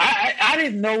 I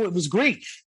didn't know it was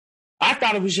grief. I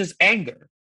thought it was just anger.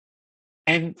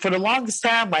 And for the longest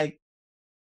time,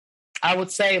 I would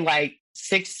say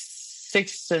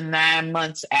six to 9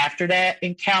 months after that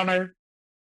encounter,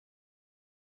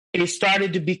 it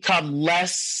started to become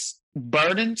less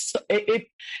burdensome. It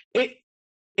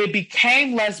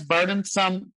became less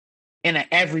burdensome in an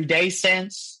everyday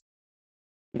sense.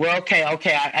 Well, okay,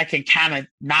 I can kind of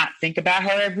not think about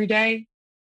her every day.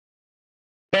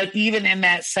 But even in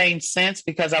that same sense,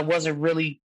 because I wasn't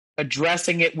really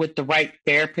addressing it with the right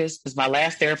therapist, because my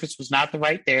last therapist was not the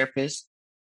right therapist.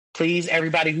 Please,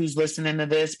 everybody who's listening to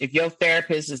this, if your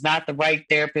therapist is not the right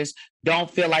therapist,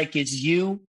 don't feel like it's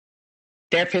you.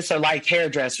 Therapists are like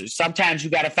hairdressers. Sometimes you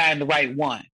got to find the right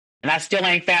one. And I still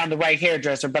ain't found the right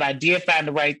hairdresser, but I did find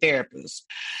the right therapist.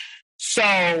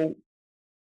 So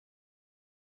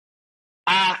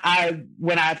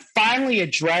when I finally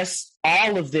addressed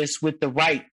all of this with the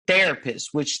right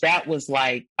therapist, which that was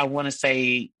I want to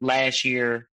say last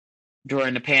year,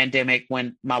 during the pandemic,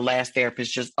 when my last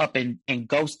therapist just up and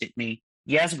ghosted me.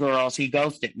 Yes, girls, he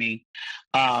ghosted me.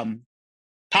 Talk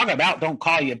about don't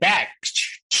call you back.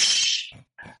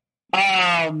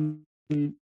 When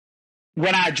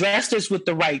I addressed this with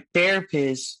the right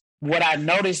therapist, what I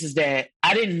noticed is that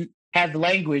I didn't have the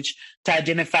language to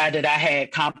identify that I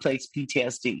had complex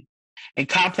PTSD. And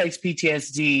complex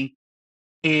PTSD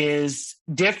is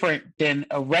different than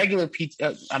a regular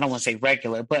I don't want to say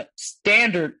regular, but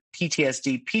standard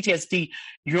PTSD. PTSD,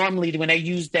 normally when they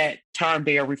use that term,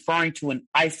 they are referring to an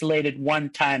isolated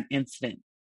one-time incident.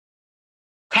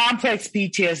 Complex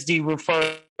PTSD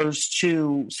refers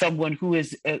to someone who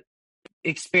has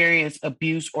experienced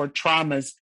abuse or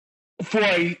traumas for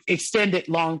extended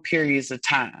long periods of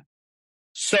time.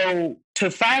 So to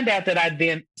find out that I'd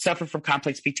been suffering from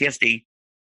complex PTSD,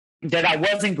 that I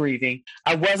wasn't grieving,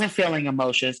 I wasn't feeling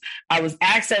emotions, I was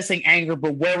accessing anger,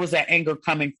 but where was that anger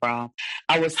coming from?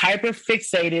 I was hyper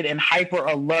fixated and hyper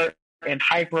alert and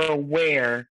hyper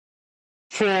aware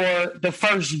for the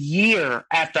first year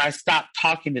after I stopped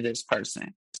talking to this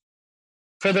person.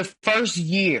 For the first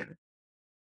year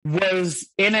was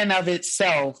in and of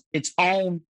itself its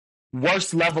own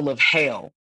worst level of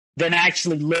hell than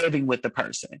actually living with the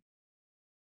person.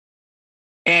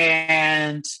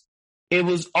 And it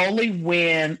was only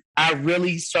when I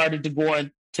really started to go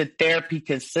into therapy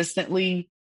consistently,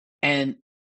 and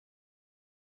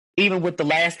even with the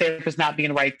last therapist not being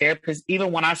the right therapist,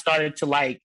 even when I started to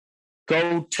like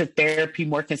go to therapy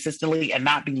more consistently and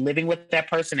not be living with that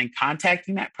person and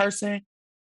contacting that person,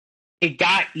 it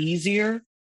got easier.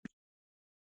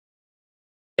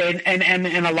 And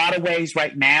in a lot of ways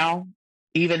right now,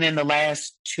 even in the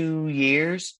last 2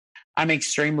 years, I'm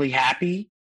extremely happy,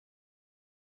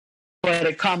 but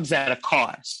it comes at a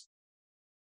cost.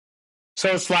 So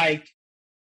it's like,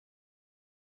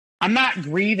 I'm not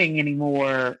grieving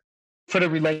anymore for the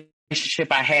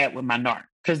relationship I had with my narc,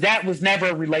 because that was never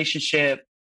a relationship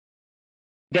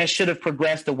that should have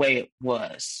progressed the way it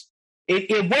was.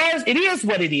 It is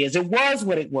what it is. It was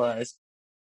what it was.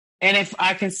 And if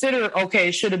I consider, okay,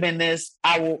 it should have been this,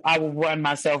 I will run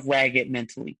myself ragged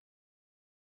mentally.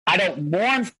 I don't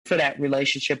mourn for that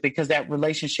relationship because that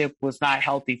relationship was not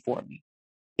healthy for me.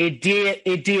 It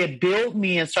did build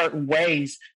me in certain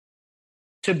ways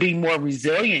to be more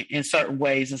resilient in certain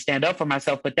ways and stand up for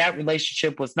myself, but that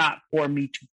relationship was not for me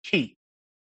to keep.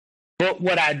 But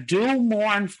what I do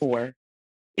mourn for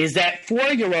is that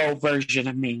 4-year-old version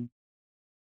of me.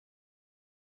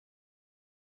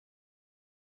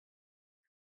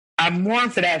 I mourn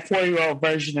for that 4-year-old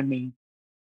version of me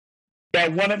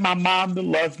that wanted my mom to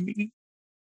love me.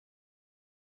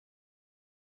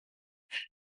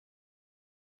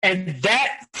 And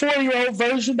that 4-year-old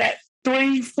version, that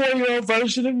 4-year-old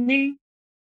version of me,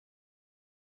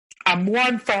 I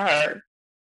mourn for her.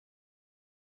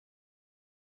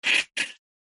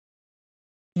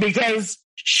 Because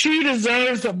she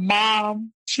deserves a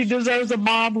mom. She deserves a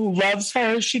mom who loves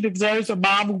her. She deserves a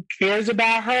mom who cares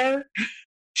about her.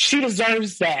 She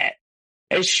deserves that.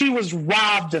 And she was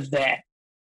robbed of that.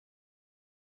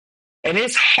 And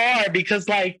it's hard because,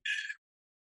 like,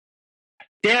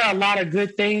 there are a lot of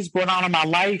good things going on in my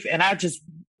life. And I just,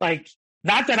 like,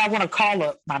 not that I want to call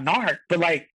up my narc, but,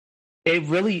 like, it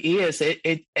really is.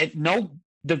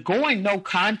 The going no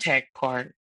contact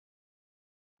part,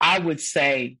 I would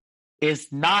say,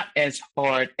 is not as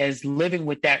hard as living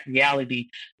with that reality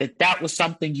that was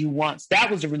something that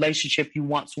was a relationship you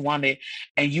once wanted,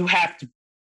 and you have to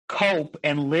cope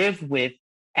and live with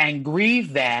and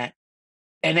grieve that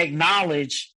and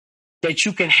acknowledge that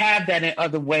you can have that in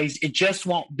other ways. It just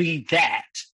won't be that.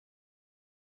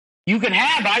 You can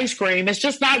have ice cream. It's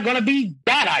just not going to be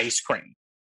that ice cream.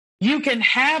 You can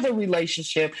have a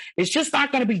relationship. It's just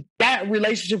not going to be that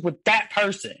relationship with that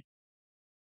person.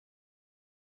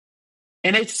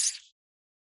 And it's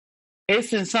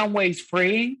in some ways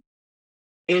freeing.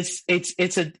 It's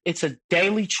a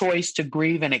daily choice to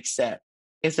grieve and accept.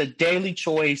 It's a daily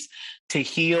choice to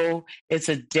heal. It's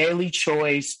a daily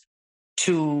choice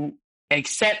to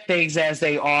accept things as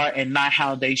they are and not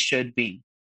how they should be.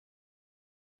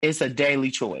 It's a daily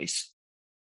choice.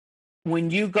 When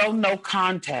you go no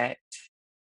contact,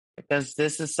 because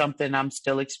this is something I'm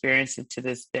still experiencing to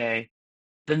this day,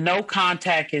 the no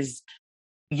contact is,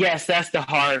 yes, that's the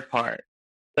hard part.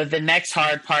 But the next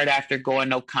hard part after going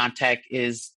no contact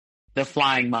is the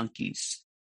flying monkeys.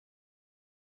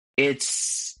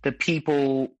 It's the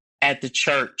people at the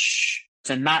church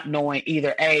and not knowing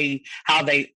either A, how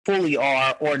they fully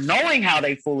are, or knowing how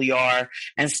they fully are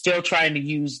and still trying to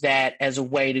use that as a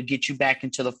way to get you back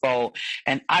into the fold.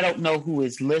 And I don't know who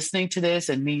is listening to this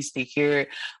and needs to hear it,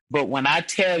 but when I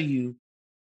tell you,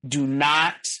 do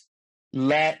not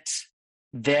let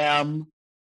them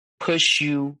push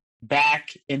you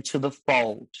back into the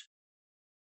fold.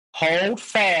 Hold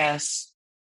fast,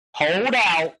 hold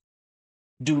out.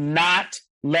 Do not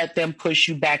let them push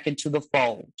you back into the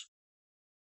fold.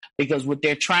 Because what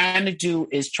they're trying to do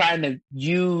is trying to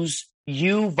use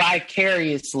you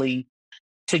vicariously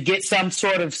to get some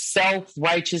sort of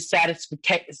self-righteous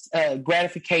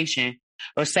gratification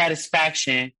or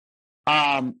satisfaction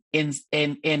in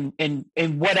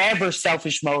whatever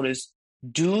selfish motives.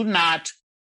 Do not,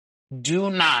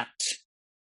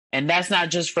 and that's not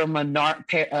just from a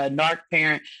narc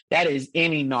parent, that is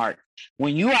any narc.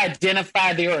 When you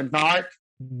identify they're a narc,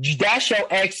 that's your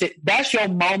exit. That's your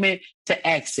moment to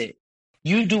exit.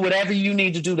 You do whatever you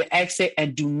need to do to exit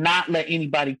and do not let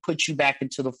anybody put you back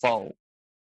into the fold.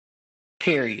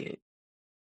 Period.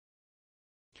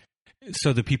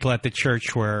 So the people at the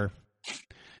church were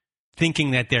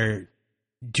thinking that they're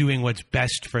doing what's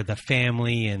best for the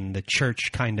family and the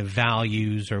church kind of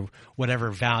values, or whatever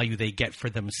value they get for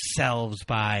themselves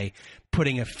by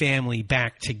putting a family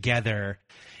back together,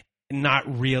 not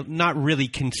really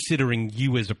considering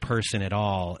you as a person at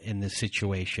all in this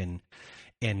situation,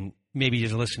 and maybe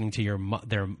just listening to your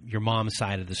mom's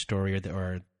side of the story,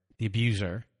 or the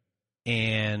abuser,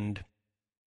 and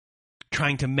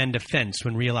trying to mend a fence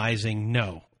when realizing,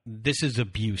 no, this is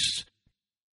abuse.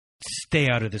 Stay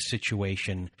out of the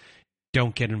situation.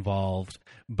 Don't get involved.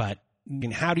 But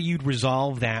how do you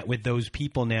resolve that with those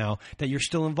people now that you're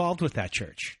still involved with that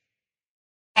church?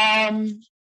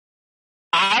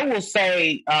 I will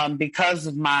say, because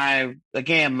of my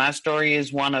story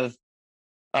is one of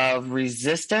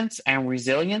resistance and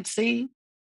resiliency.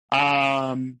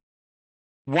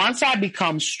 Once I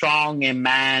become strong in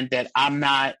mind that I'm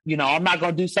not going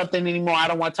to do something anymore, I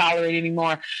don't want to tolerate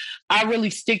anymore, I really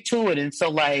stick to it. And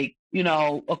so, like,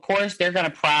 of course they're going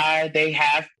to pry. They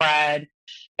have pried.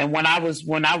 And when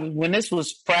this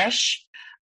was fresh,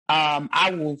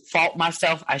 I will fault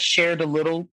myself. I shared a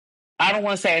little. I don't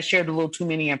want to say I shared a little too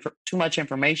much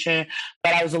information,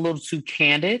 but I was a little too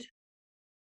candid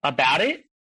about it.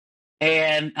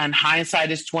 And hindsight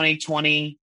is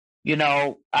 2020.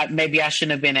 Maybe I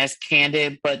shouldn't have been as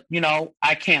candid, but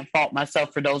I can't fault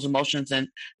myself for those emotions and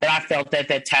that I felt at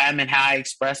that time and how I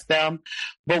expressed them.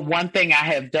 But one thing I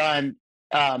have done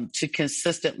to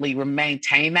consistently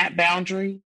maintain that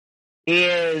boundary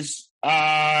is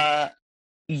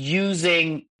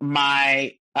using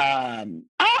my. I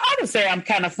would say I'm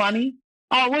kind of funny.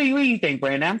 Oh, what do you think,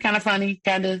 Brandon? I'm kind of funny,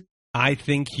 kind of. I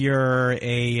think you're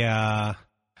a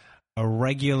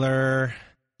regular.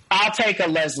 I'll take a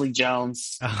Leslie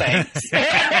Jones. Thanks.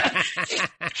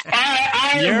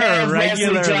 You're a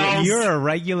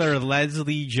regular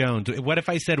Leslie Jones. What if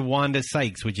I said Wanda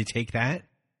Sykes? Would you take that?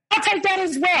 I'll take that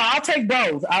as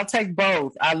well. I'll take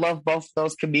both. I love both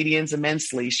those comedians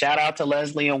immensely. Shout out to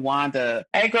Leslie and Wanda.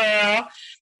 Hey, girl.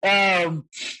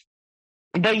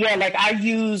 But yeah, like I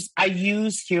use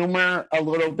humor a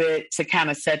little bit to kind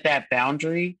of set that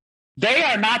boundary. They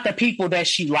are not the people that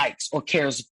she likes or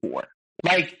cares for.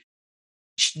 Like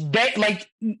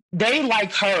they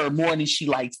like her more than she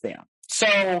likes them.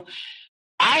 So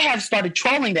I have started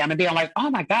trolling them and being like, oh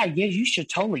my God, yeah, you should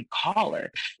totally call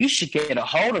her. You should get a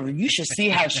hold of her. You should see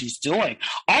how she's doing.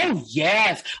 Oh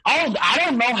yes. Oh, I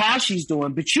don't know how she's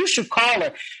doing, but you should call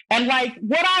her. And like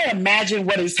what I imagine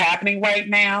what is happening right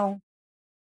now,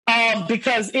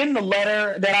 because in the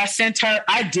letter that I sent her,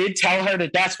 I did tell her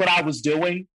that that's what I was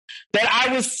doing. That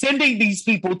I was sending these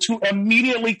people to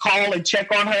immediately call and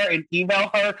check on her and email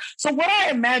her. So what I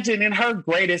imagine in her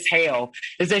greatest hell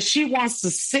is that she wants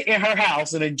to sit in her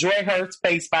house and enjoy her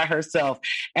space by herself.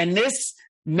 And this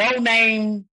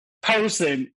no-name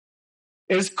person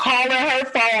is calling her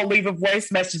phone, leaving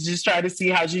voice messages, trying to see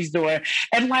how she's doing.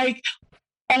 And like,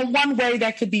 on one way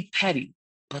that could be petty,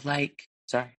 but like,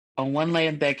 on one way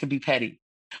that could be petty.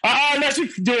 Unless you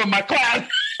can do it in my class.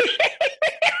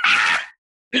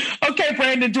 Okay,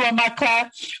 Brandon, doing my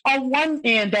clap. On one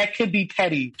end, that could be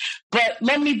petty, but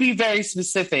let me be very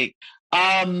specific.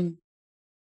 I don't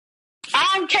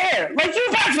care. Like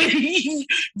you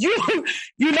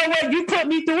know what? You put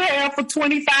me through hell for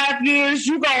 25 years.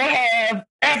 You gonna have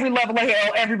every level of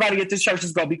hell. Everybody at this church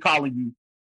is gonna be calling you.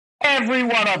 Every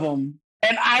one of them.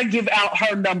 And I give out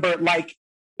her number like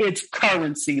it's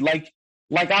currency. Like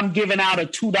I'm giving out a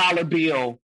 $2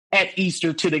 bill at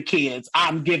Easter to the kids.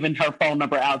 I'm giving her phone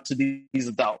number out to these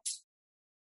adults.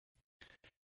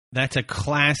 That's a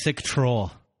classic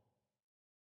troll.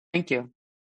 Thank you.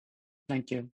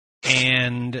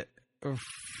 And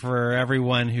for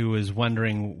everyone who was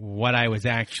wondering what I was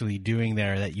actually doing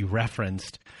there that you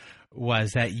referenced,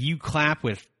 was that you clap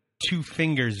with two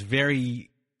fingers very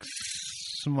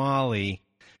smally.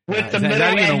 With the middle. Is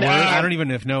that even a word? I don't even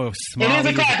know if smally. It is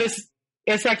a clap.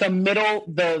 It's like the middle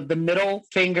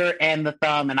finger and the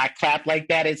thumb, and I clap like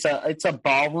that. It's a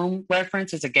ballroom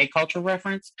reference. It's a gay culture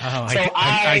reference. Oh, so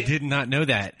I did not know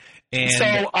that. And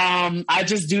so I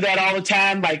just do that all the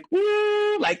time, like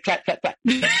woo, like clap, clap, clap.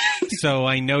 So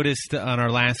I noticed on our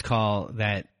last call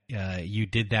that you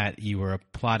did that. You were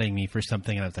applauding me for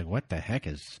something, and I was like, "What the heck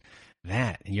is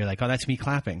that?" And you're like, "Oh, that's me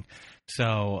clapping."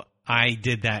 So I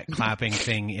did that clapping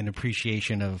thing in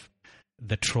appreciation of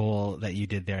the troll that you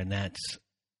did there, and that's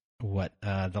what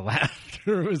the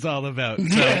laughter was all about.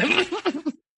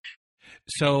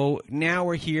 So now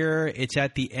we're here. It's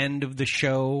at the end of the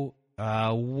show.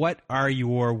 What are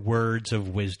your words of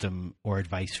wisdom or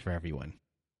advice for everyone?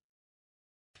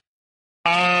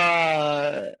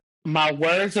 My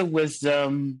words of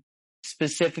wisdom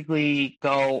specifically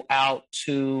go out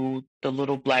to the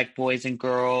little Black boys and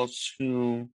girls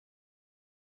who,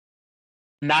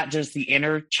 not just the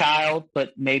inner child,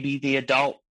 but maybe the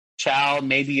adult child,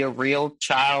 maybe a real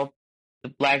child, the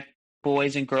Black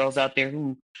boys and girls out there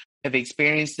who have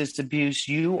experienced this abuse.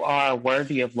 You are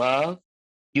worthy of love.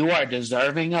 You are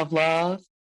deserving of love.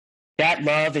 That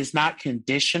love is not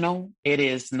conditional. It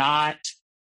is not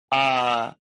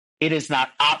optional.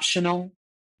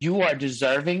 You are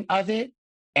deserving of it,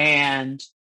 and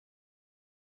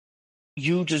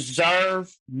you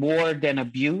deserve more than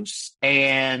abuse.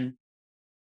 And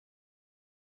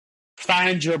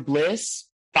find your bliss,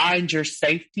 find your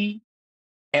safety,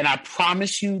 and I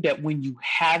promise you that when you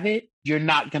have it, you're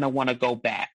not going to want to go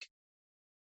back.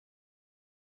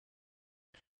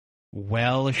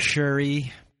 Well,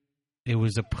 Shuri, it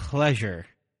was a pleasure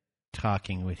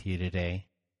talking with you today.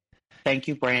 Thank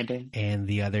you, Brandon. And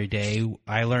the other day,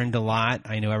 I learned a lot.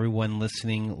 I know everyone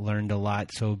listening learned a lot.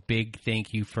 So big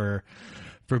thank you for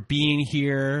being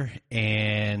here.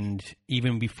 And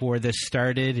even before this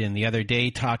started, and the other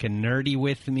day, talking nerdy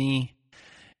with me.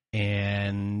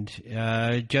 And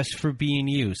just for being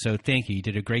you. So thank you. You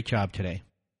did a great job today.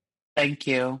 Thank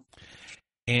you.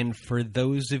 And for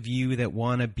those of you that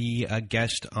want to be a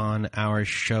guest on our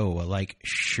show, like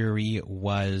Shuri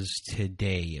was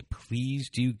today, please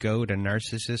do go to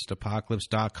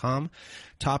narcissistapocalypse.com.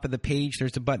 Top of the page,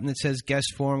 there's a button that says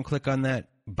guest form. Click on that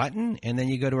button, and then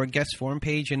you go to our guest form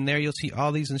page, and there you'll see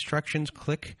all these instructions.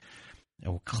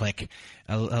 I'll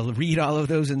read all of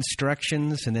those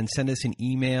instructions, and then send us an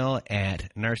email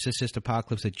at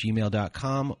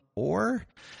narcissistapocalypse@gmail.com, or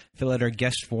fill out our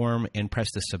guest form and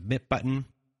press the submit button.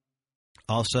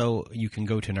 Also, you can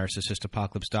go to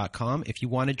narcissistapocalypse.com if you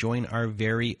want to join our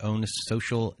very own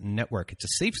social network. It's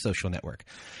a safe social network.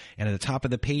 And at the top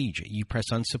of the page, you press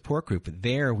on support group.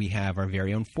 There we have our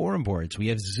very own forum boards. We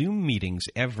have Zoom meetings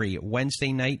every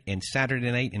Wednesday night and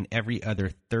Saturday night and every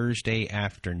other Thursday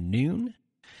afternoon.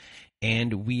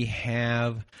 And we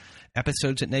have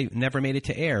episodes that never made it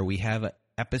to air. We have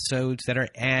episodes that are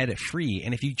ad-free.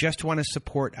 And if you just want to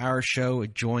support our show,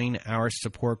 join our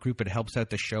support group. It helps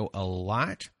out the show a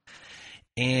lot.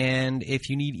 And if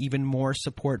you need even more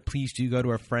support, please do go to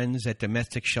our friends at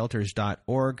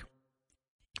domesticshelters.org.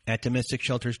 At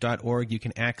domesticshelters.org, you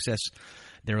can access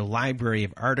their library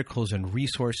of articles and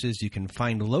resources. You can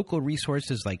find local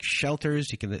resources like shelters.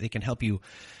 They can help you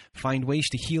find ways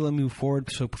to heal and move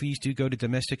forward. So please do go to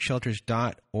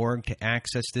domesticshelters.org to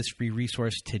access this free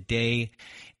resource today.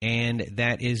 And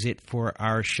that is it for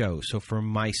our show. So for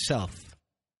myself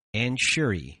and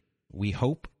Shuri, we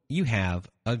hope you have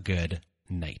a good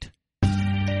night.